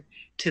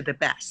to the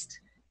best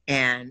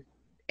and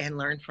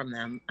learned from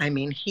them. I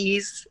mean,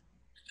 he's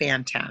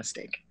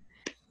fantastic.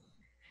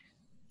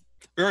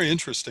 Very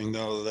interesting,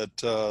 though, that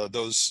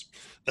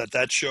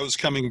that show's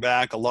coming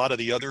back. A lot of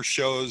the other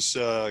shows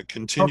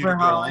continue to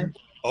go on.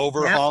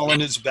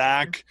 Overhauling is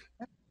back.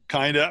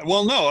 Kind of.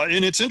 Well, no,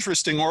 and it's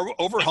interesting.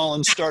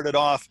 Overhauling started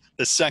off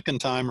the second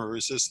time, or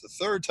is this the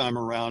third time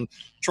around,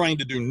 trying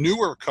to do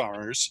newer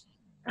cars.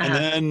 And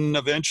then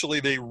eventually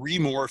they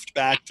remorphed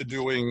back to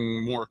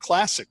doing more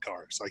classic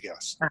cars, I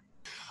guess.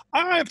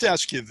 I have to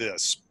ask you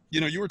this.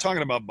 You were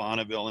talking about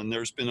Bonneville, and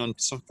there's been,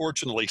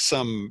 unfortunately,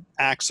 some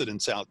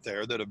accidents out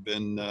there that have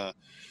been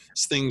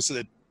things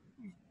that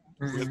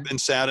have been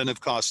sad and have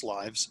cost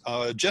lives.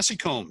 Jessie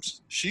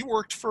Combs, she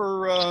worked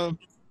for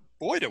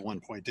Boyd at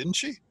one point, didn't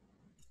she?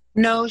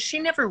 No, she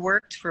never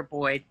worked for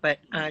Boyd, but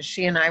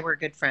she and I were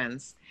good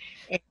friends.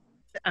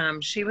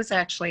 And, she was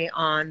actually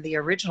on the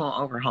original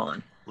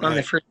Overhauling, on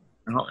the first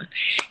Overhauling.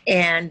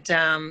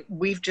 And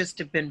we've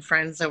just been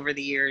friends over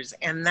the years,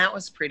 and that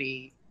was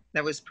pretty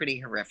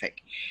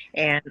horrific.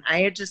 And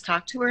I had just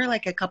talked to her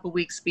like a couple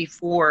weeks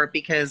before,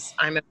 because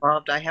I'm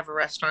involved. I have a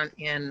restaurant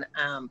in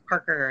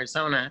Parker,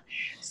 Arizona.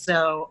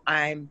 So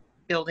I'm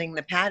building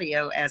the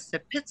patio as the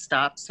pit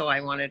stop. So I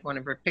wanted one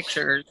of her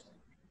pictures,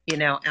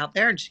 out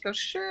there. And she goes,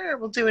 sure,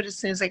 we'll do it as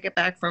soon as I get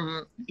back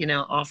from,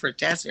 Alfred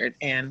Desert.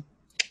 And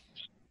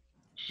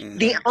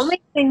the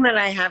only thing that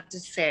I have to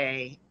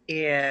say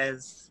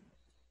is,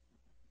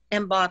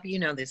 and Bob, you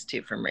know this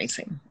too from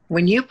racing,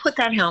 when you put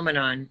that helmet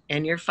on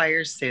and your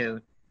fire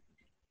suit,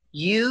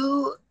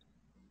 you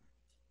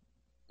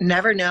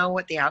never know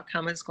what the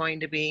outcome is going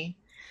to be,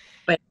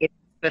 but it's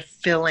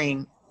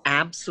fulfilling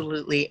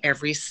absolutely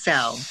every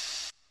cell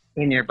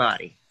in your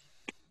body.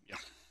 Yeah,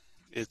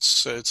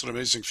 it's an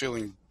amazing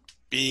feeling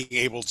being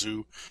able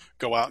to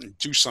go out and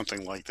do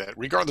something like that,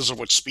 regardless of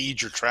what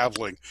speed you're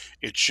traveling.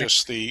 It's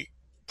just the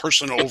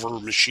person over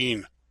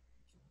machine.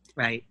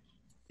 Right.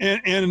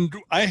 And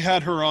I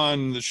had her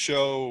on the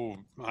show,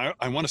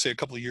 I want to say a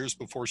couple of years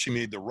before she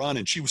made the run,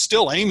 and she was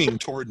still aiming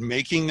toward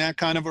making that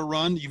kind of a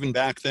run even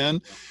back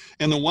then.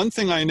 And the one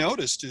thing I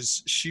noticed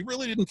is she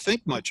really didn't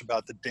think much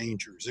about the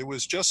dangers. It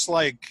was just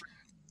like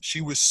she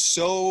was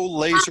so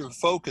laser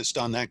focused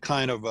on that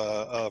kind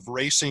of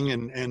racing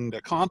and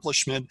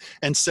accomplishment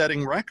and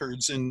setting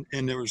records. And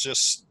there was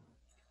just,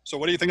 so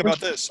what do you think about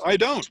this? I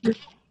don't.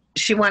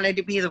 She wanted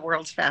to be the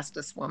world's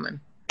fastest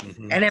woman.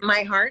 Mm-hmm. And in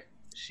my heart,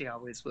 she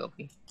always will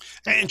be.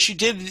 And she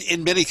did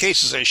in many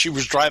cases. She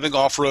was driving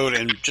off-road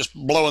and just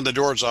blowing the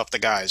doors off the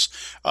guys.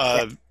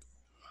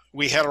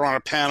 We had her on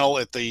a panel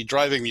at the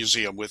Driving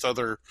Museum with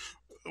other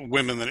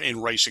women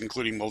in racing,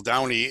 including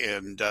Muldowney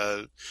and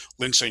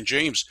Lynn St.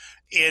 James.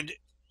 And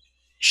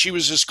she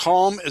was as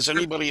calm as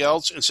anybody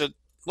else and said,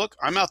 look,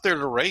 I'm out there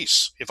to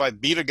race. If I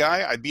beat a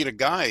guy, I beat a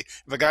guy.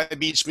 If a guy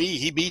beats me,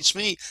 he beats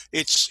me.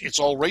 It's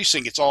all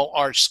racing. It's all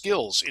our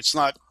skills. It's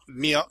not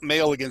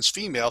male against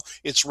female.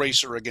 It's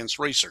racer against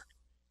racer.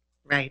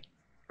 Right,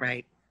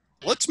 right.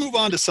 Let's move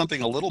on to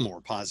something a little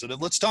more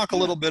positive. Let's talk a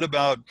little bit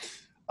about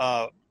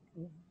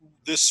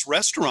this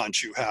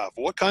restaurant you have.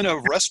 What kind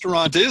of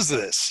restaurant is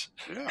this?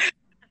 Yeah.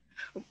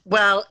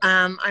 Well,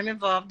 I'm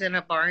involved in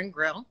a bar and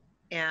grill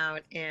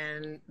out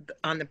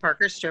on the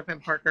Parker Strip in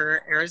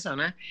Parker,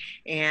 Arizona.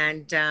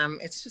 And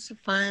it's just a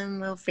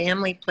fun little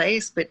family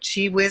place, but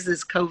gee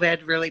whizzes,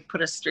 COVID really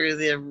put us through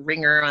the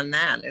ringer on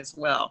that as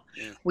well.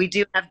 Yeah. We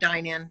do have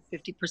dine-in,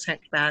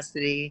 50%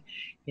 capacity,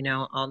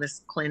 all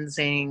this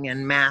cleansing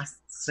and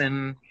masks,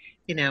 and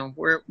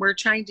we're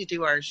trying to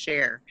do our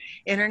share.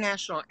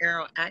 International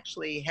Aero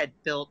actually had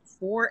built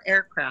 4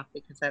 aircraft,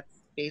 because that's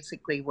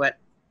basically what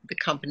the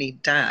company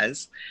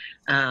does.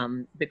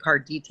 The car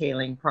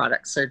detailing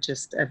products are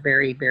just a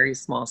very, very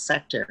small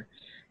sector.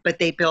 But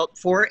they built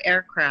 4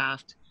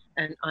 aircraft,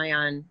 an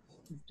ion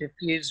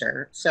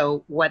diffuser.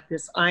 So what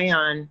this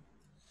ion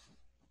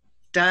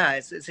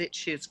does is it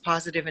shoots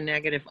positive and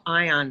negative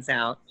ions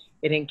out.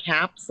 It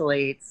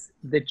encapsulates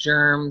the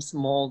germs,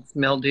 molds,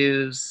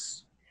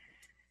 mildews,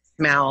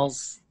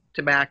 smells,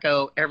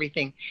 tobacco,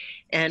 everything,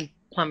 and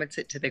plummets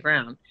it to the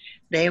ground.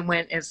 They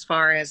went as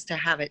far as to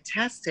have it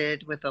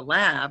tested with a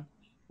lab,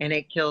 and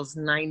it kills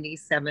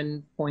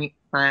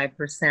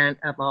 97.5%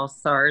 of all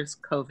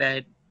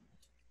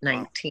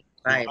SARS-CoV-19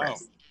 virus. Wow.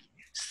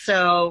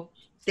 So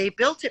they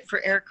built it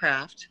for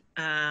aircraft.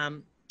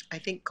 I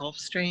think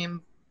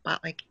Gulfstream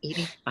bought like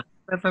 85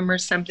 of them or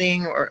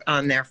something, or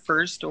on their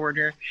first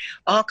order.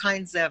 All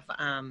kinds of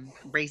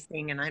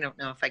racing, and I don't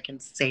know if I can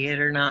say it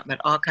or not,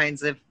 but all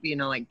kinds of,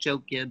 like Joe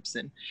Gibbs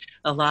and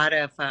a lot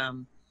of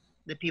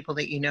the people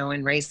that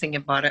in racing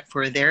have bought it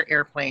for their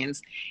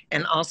airplanes,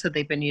 and also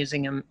they've been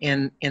using them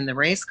in the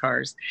race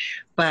cars.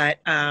 But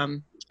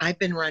I've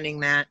been running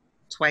that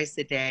twice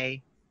a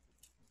day.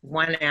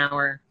 1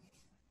 hour,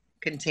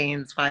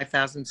 contains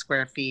 5,000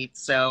 square feet.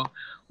 So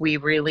we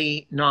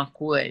really, knock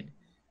wood,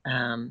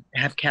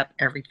 have kept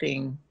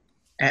everything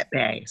at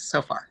bay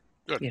so far.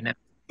 Good.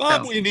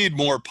 Bob, we need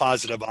more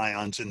positive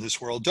ions in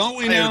this world, don't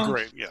we now? I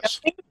agree,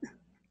 yes.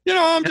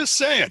 I'm just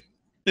saying.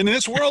 In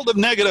this world of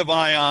negative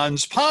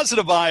ions,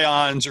 positive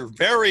ions are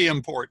very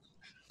important.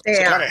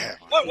 Yeah.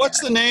 What's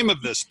the name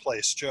of this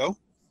place, Joe?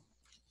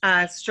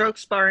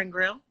 Strokes Bar and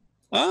Grill.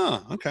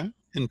 Ah, okay.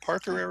 In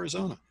Parker,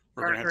 Arizona.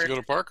 We're going to have to go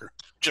to Parker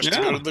just to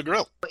go to the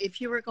grill.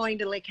 If you were going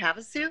to Lake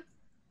Havasu.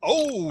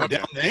 Oh,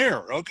 down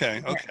there.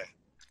 Okay.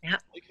 Yeah,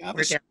 Lake we're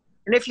Havasu. down.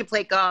 And if you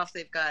play golf,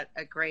 they've got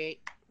a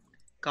great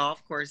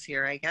golf course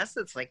here. I guess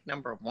it's like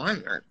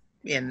 #1 or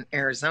in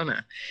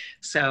Arizona.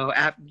 So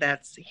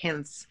that's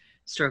hence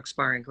Strokes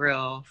Bar and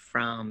Grill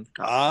from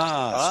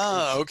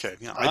golf. Okay.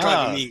 Yeah, I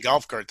drive a mean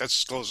golf cart.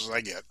 That's as close as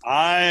I get.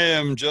 I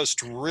am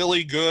just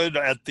really good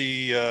at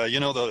the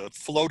the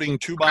floating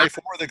 2x4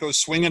 that goes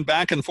swinging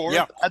back and forth.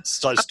 Yeah. That's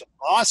just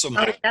awesome.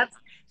 Oh,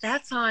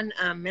 that's on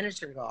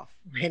miniature golf,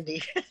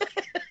 Randy.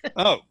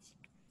 Oh,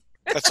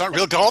 That's not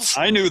real golf?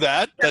 I knew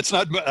that. That's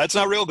not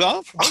real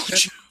golf.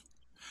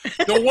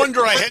 No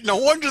wonder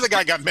the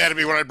guy got mad at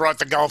me when I brought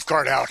the golf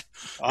cart out.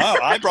 Oh,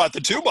 I brought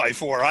the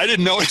 2x4. I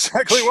didn't know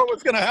exactly what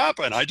was going to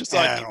happen. I just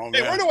thought,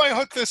 hey, where do I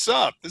hook this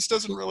up? This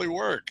doesn't really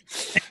work.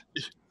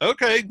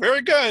 Okay,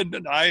 very good.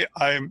 And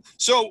I'm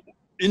so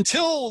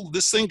until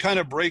this thing kind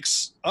of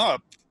breaks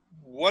up,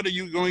 what are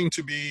you going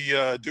to be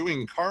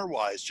doing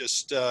car-wise?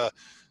 Just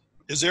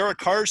is there a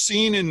car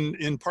scene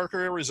in Parker,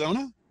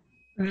 Arizona?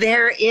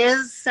 There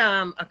is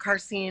a car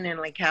scene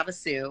in Lake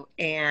Havasu,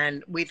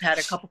 and we've had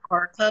a couple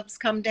car clubs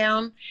come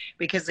down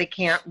because they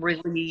can't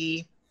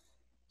really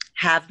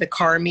have the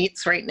car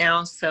meets right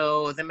now.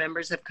 So the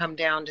members have come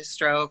down to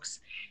Strokes,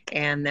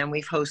 and then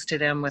we've hosted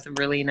them with a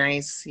really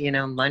nice,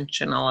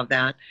 lunch and all of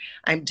that.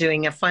 I'm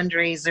doing a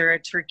fundraiser, a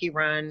turkey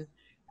run,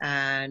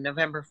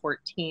 November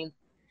 14th,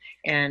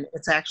 and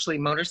it's actually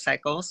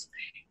motorcycles,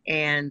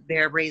 and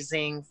they're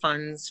raising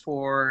funds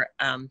for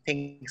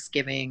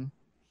Thanksgiving,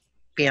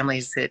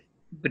 families that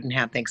wouldn't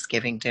have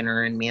Thanksgiving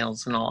dinner and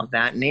meals and all of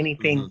that. And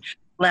anything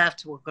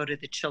left will go to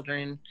the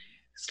children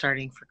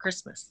starting for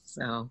Christmas.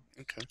 So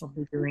we'll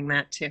be doing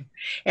that too.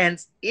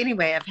 And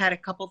anyway, I've had a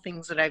couple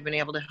things that I've been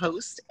able to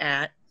host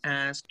at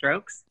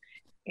Strokes.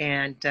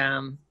 And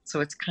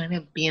so it's kind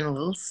of being a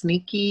little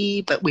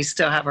sneaky, but we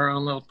still have our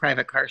own little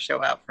private car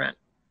show out front.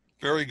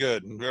 Very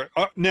good.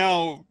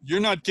 Now, you're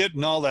not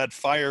getting all that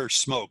fire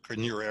smoke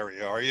in your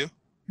area, are you?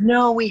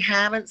 No, we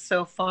haven't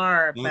so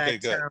far, Okay,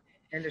 but good.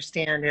 I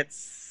understand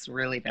it's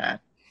really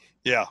bad.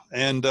 Yeah,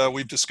 and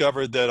we've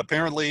discovered that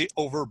apparently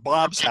over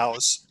Bob's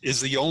house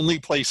is the only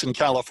place in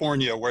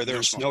California where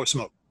there's no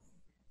smoke.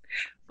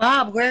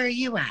 Bob, where are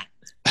you at?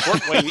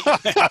 Port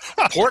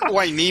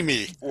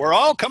Hueneme. We're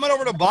all coming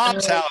over to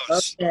Bob's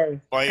house.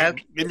 Okay.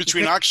 In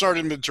between Oxnard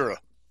and Ventura.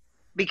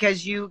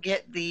 Because you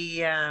get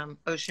the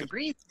ocean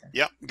breeze.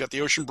 Yeah, got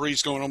the ocean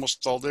breeze going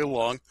almost all day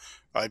long.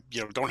 I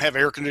don't have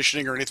air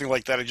conditioning or anything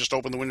like that. I just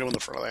open the window in the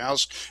front of the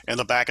house and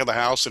the back of the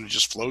house, and it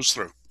just flows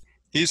through.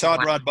 He's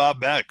Hot Rod Bob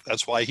Beck.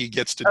 That's why he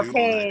gets to do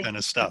all that kind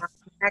of stuff.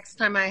 Next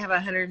time I have a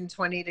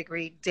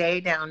 120-degree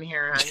day down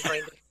here, I'm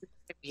going to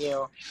visit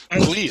you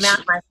and Please. snap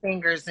my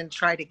fingers and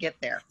try to get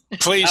there.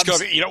 Please come.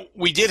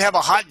 We did have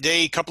a hot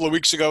day a couple of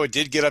weeks ago. It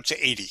did get up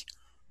to 80.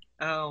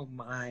 Oh,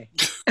 my.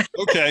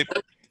 Okay.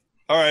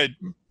 All right.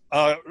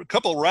 A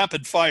couple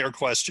rapid fire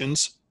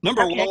questions.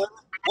 Number one,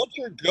 what's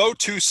your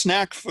go-to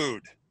snack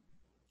food?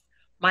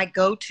 My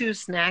go-to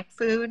snack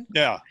food?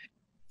 Yeah.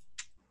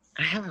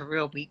 I have a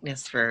real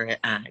weakness for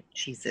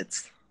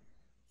Cheez-Its.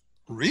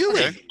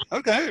 Really?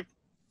 Okay.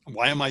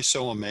 Why am I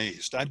so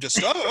amazed? I'm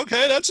just,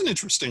 okay, that's an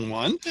interesting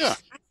one. Yeah.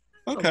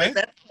 Okay.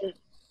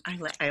 I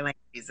like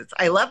Cheez-Its.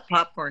 I love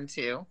popcorn,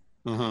 too.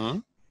 Uh-huh.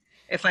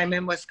 If I'm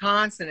in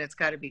Wisconsin, it's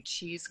got to be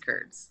cheese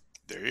curds.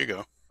 There you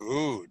go.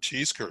 Ooh,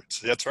 cheese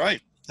curds. That's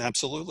right.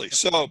 Absolutely.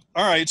 So, all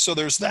right. So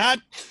there's that.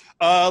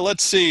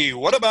 Let's see.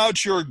 What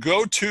about your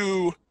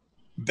go-to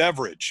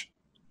beverage?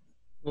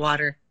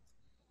 Water.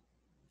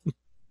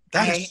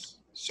 I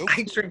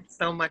drink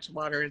so much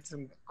water. It's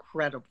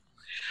incredible.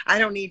 I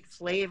don't need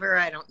flavor.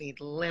 I don't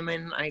need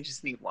lemon. I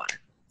just need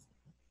water.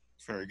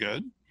 Very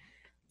good.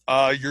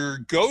 Your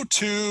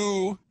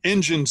go-to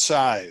engine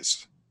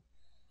size?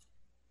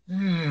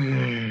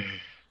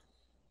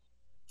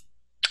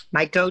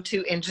 My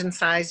go-to engine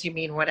size, you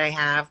mean what I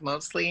have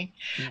mostly?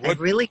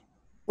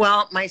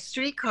 What? My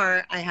street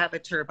car, I have a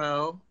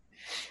turbo.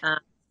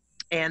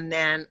 And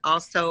then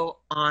also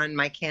on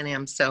my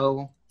Can-Am,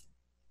 so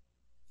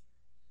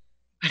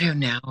I don't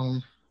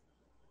know.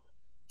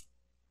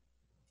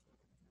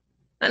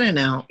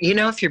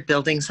 If you're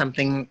building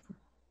something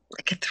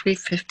like a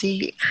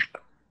 350,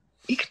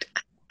 you could.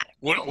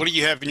 What do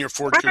you have in your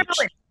Ford Coops?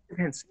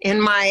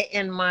 In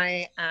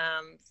my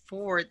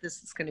Ford,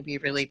 this is going to be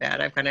really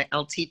bad. I've got an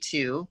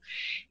LT2,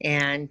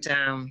 and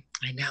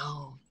I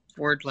know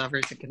Ford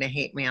lovers are going to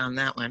hate me on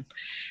that one,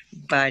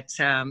 but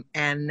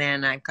and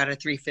then I've got a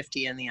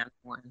 350 in the other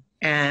one,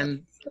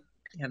 and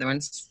the other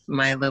one's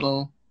my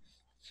little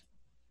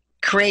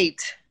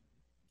crate.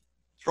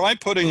 Try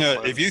putting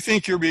if you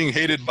think you're being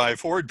hated by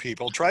Ford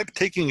people, try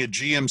taking a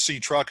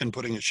GMC truck and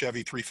putting a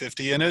Chevy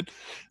 350 in it,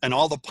 and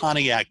all the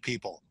Pontiac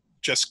people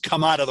just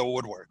come out of the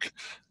woodwork.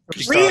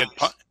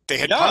 They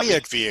had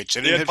Pontiac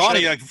V8s. They had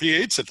Pontiac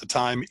V8s at the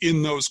time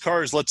in those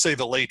cars, let's say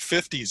the late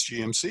 50s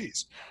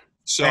GMCs.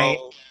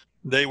 So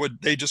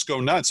they just go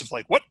nuts. It's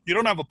like, what? You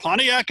don't have a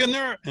Pontiac in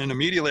there? And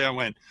immediately I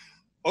went,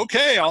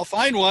 okay, I'll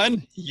find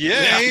one.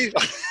 Yay.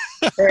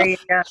 Yeah. There you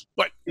go.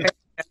 But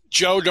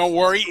Joe, don't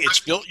worry. It's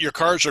built. Your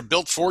cars are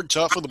built Ford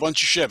tough with a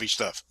bunch of Chevy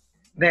stuff.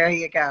 There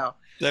you go.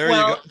 There you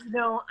Well, go. you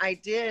know, I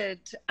did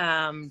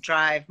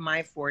drive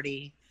my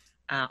 40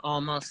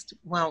 almost.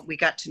 Well, we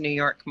got to New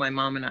York, my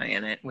mom and I,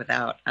 in it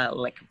without a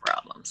lick of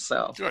problems.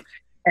 So, Good.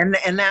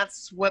 and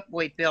that's what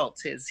Boyd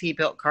built. Is he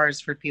built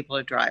cars for people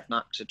to drive,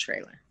 not to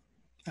trailer.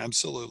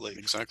 Absolutely.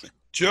 Exactly.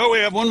 Joe, we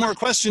have one more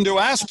question to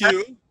ask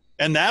you,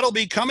 and that'll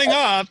be coming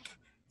up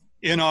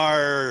in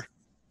our.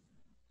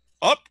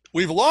 Oh,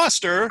 we've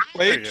lost her.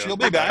 Wait, she'll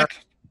be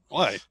back.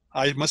 Why?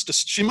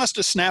 She must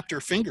have snapped her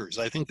fingers.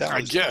 I think that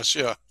was. I guess,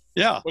 yeah.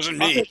 Yeah. Wasn't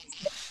me.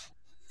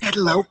 That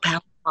low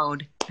power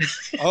mode.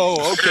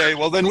 Oh, okay.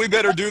 Well, then we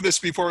better do this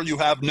before you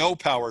have no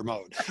power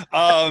mode.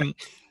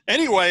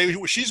 Anyway,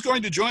 she's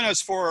going to join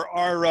us for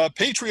our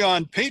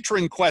Patreon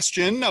patron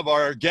question of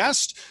our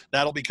guest.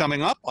 That'll be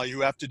coming up. All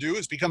you have to do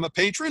is become a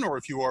patron, or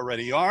if you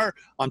already are,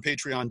 on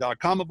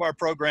patreon.com of our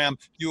program,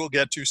 you will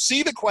get to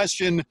see the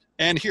question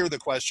and hear the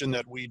question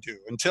that we do.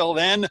 Until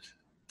then,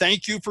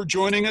 thank you for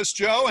joining us,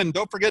 Joe. And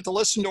don't forget to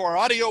listen to our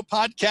audio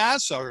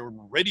podcasts, our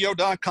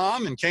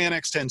radio.com and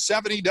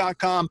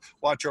knx1070.com.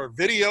 Watch our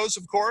videos,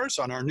 of course,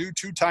 on our new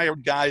Two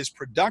Tired Guys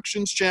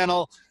Productions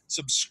channel.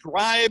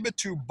 Subscribe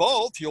to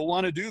both. You'll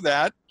want to do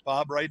that.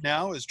 Bob right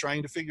now is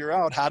trying to figure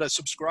out how to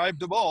subscribe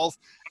to both.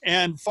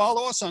 And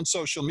follow us on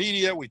social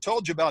media. We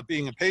told you about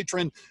being a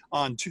patron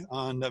on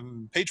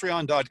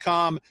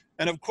patreon.com.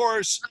 And of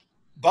course,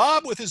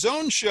 Bob with his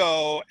own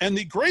show and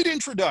the great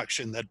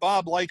introduction that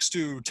Bob likes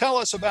to tell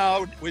us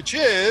about, which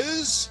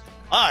is...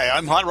 Hi,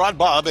 I'm Hot Rod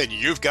Bob, and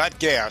you've got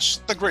gas,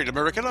 the great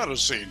American auto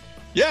scene.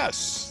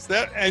 Yes,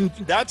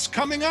 that's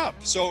coming up.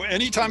 So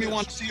anytime you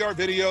want to see our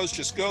videos,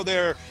 just go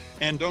there.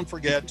 And don't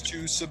forget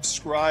to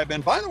subscribe.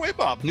 And by the way,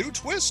 Bob, new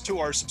twist to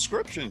our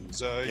subscriptions.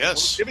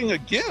 Yes. We're giving a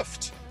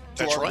gift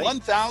to That's our right.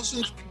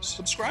 1,000th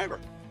subscriber.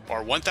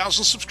 Our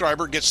 1,000th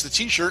subscriber gets the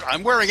T-shirt.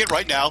 I'm wearing it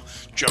right now.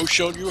 Joe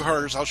showed you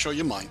hers. I'll show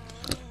you mine.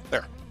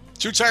 There.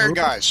 Two Tired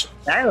Guys.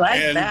 I like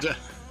And that.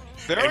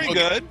 Very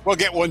good. We'll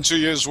get one to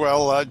you as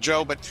well,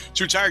 Joe. But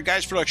Two Tired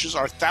Guys Productions,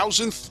 our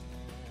 1,000th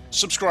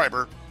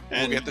subscriber,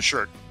 and we'll get the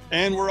shirt.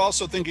 And we're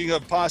also thinking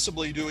of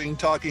possibly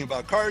talking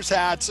about cars,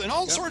 hats, and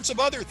all sorts of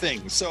other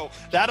things. So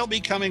that'll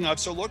be coming up.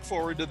 So look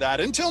forward to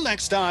that. Until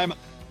next time,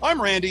 I'm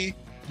Randy.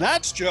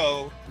 That's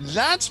Joe.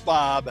 That's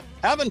Bob.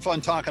 Having fun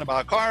talking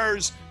about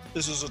cars.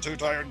 This is a Two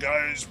Tired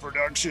Guys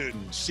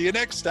production. See you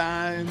next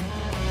time.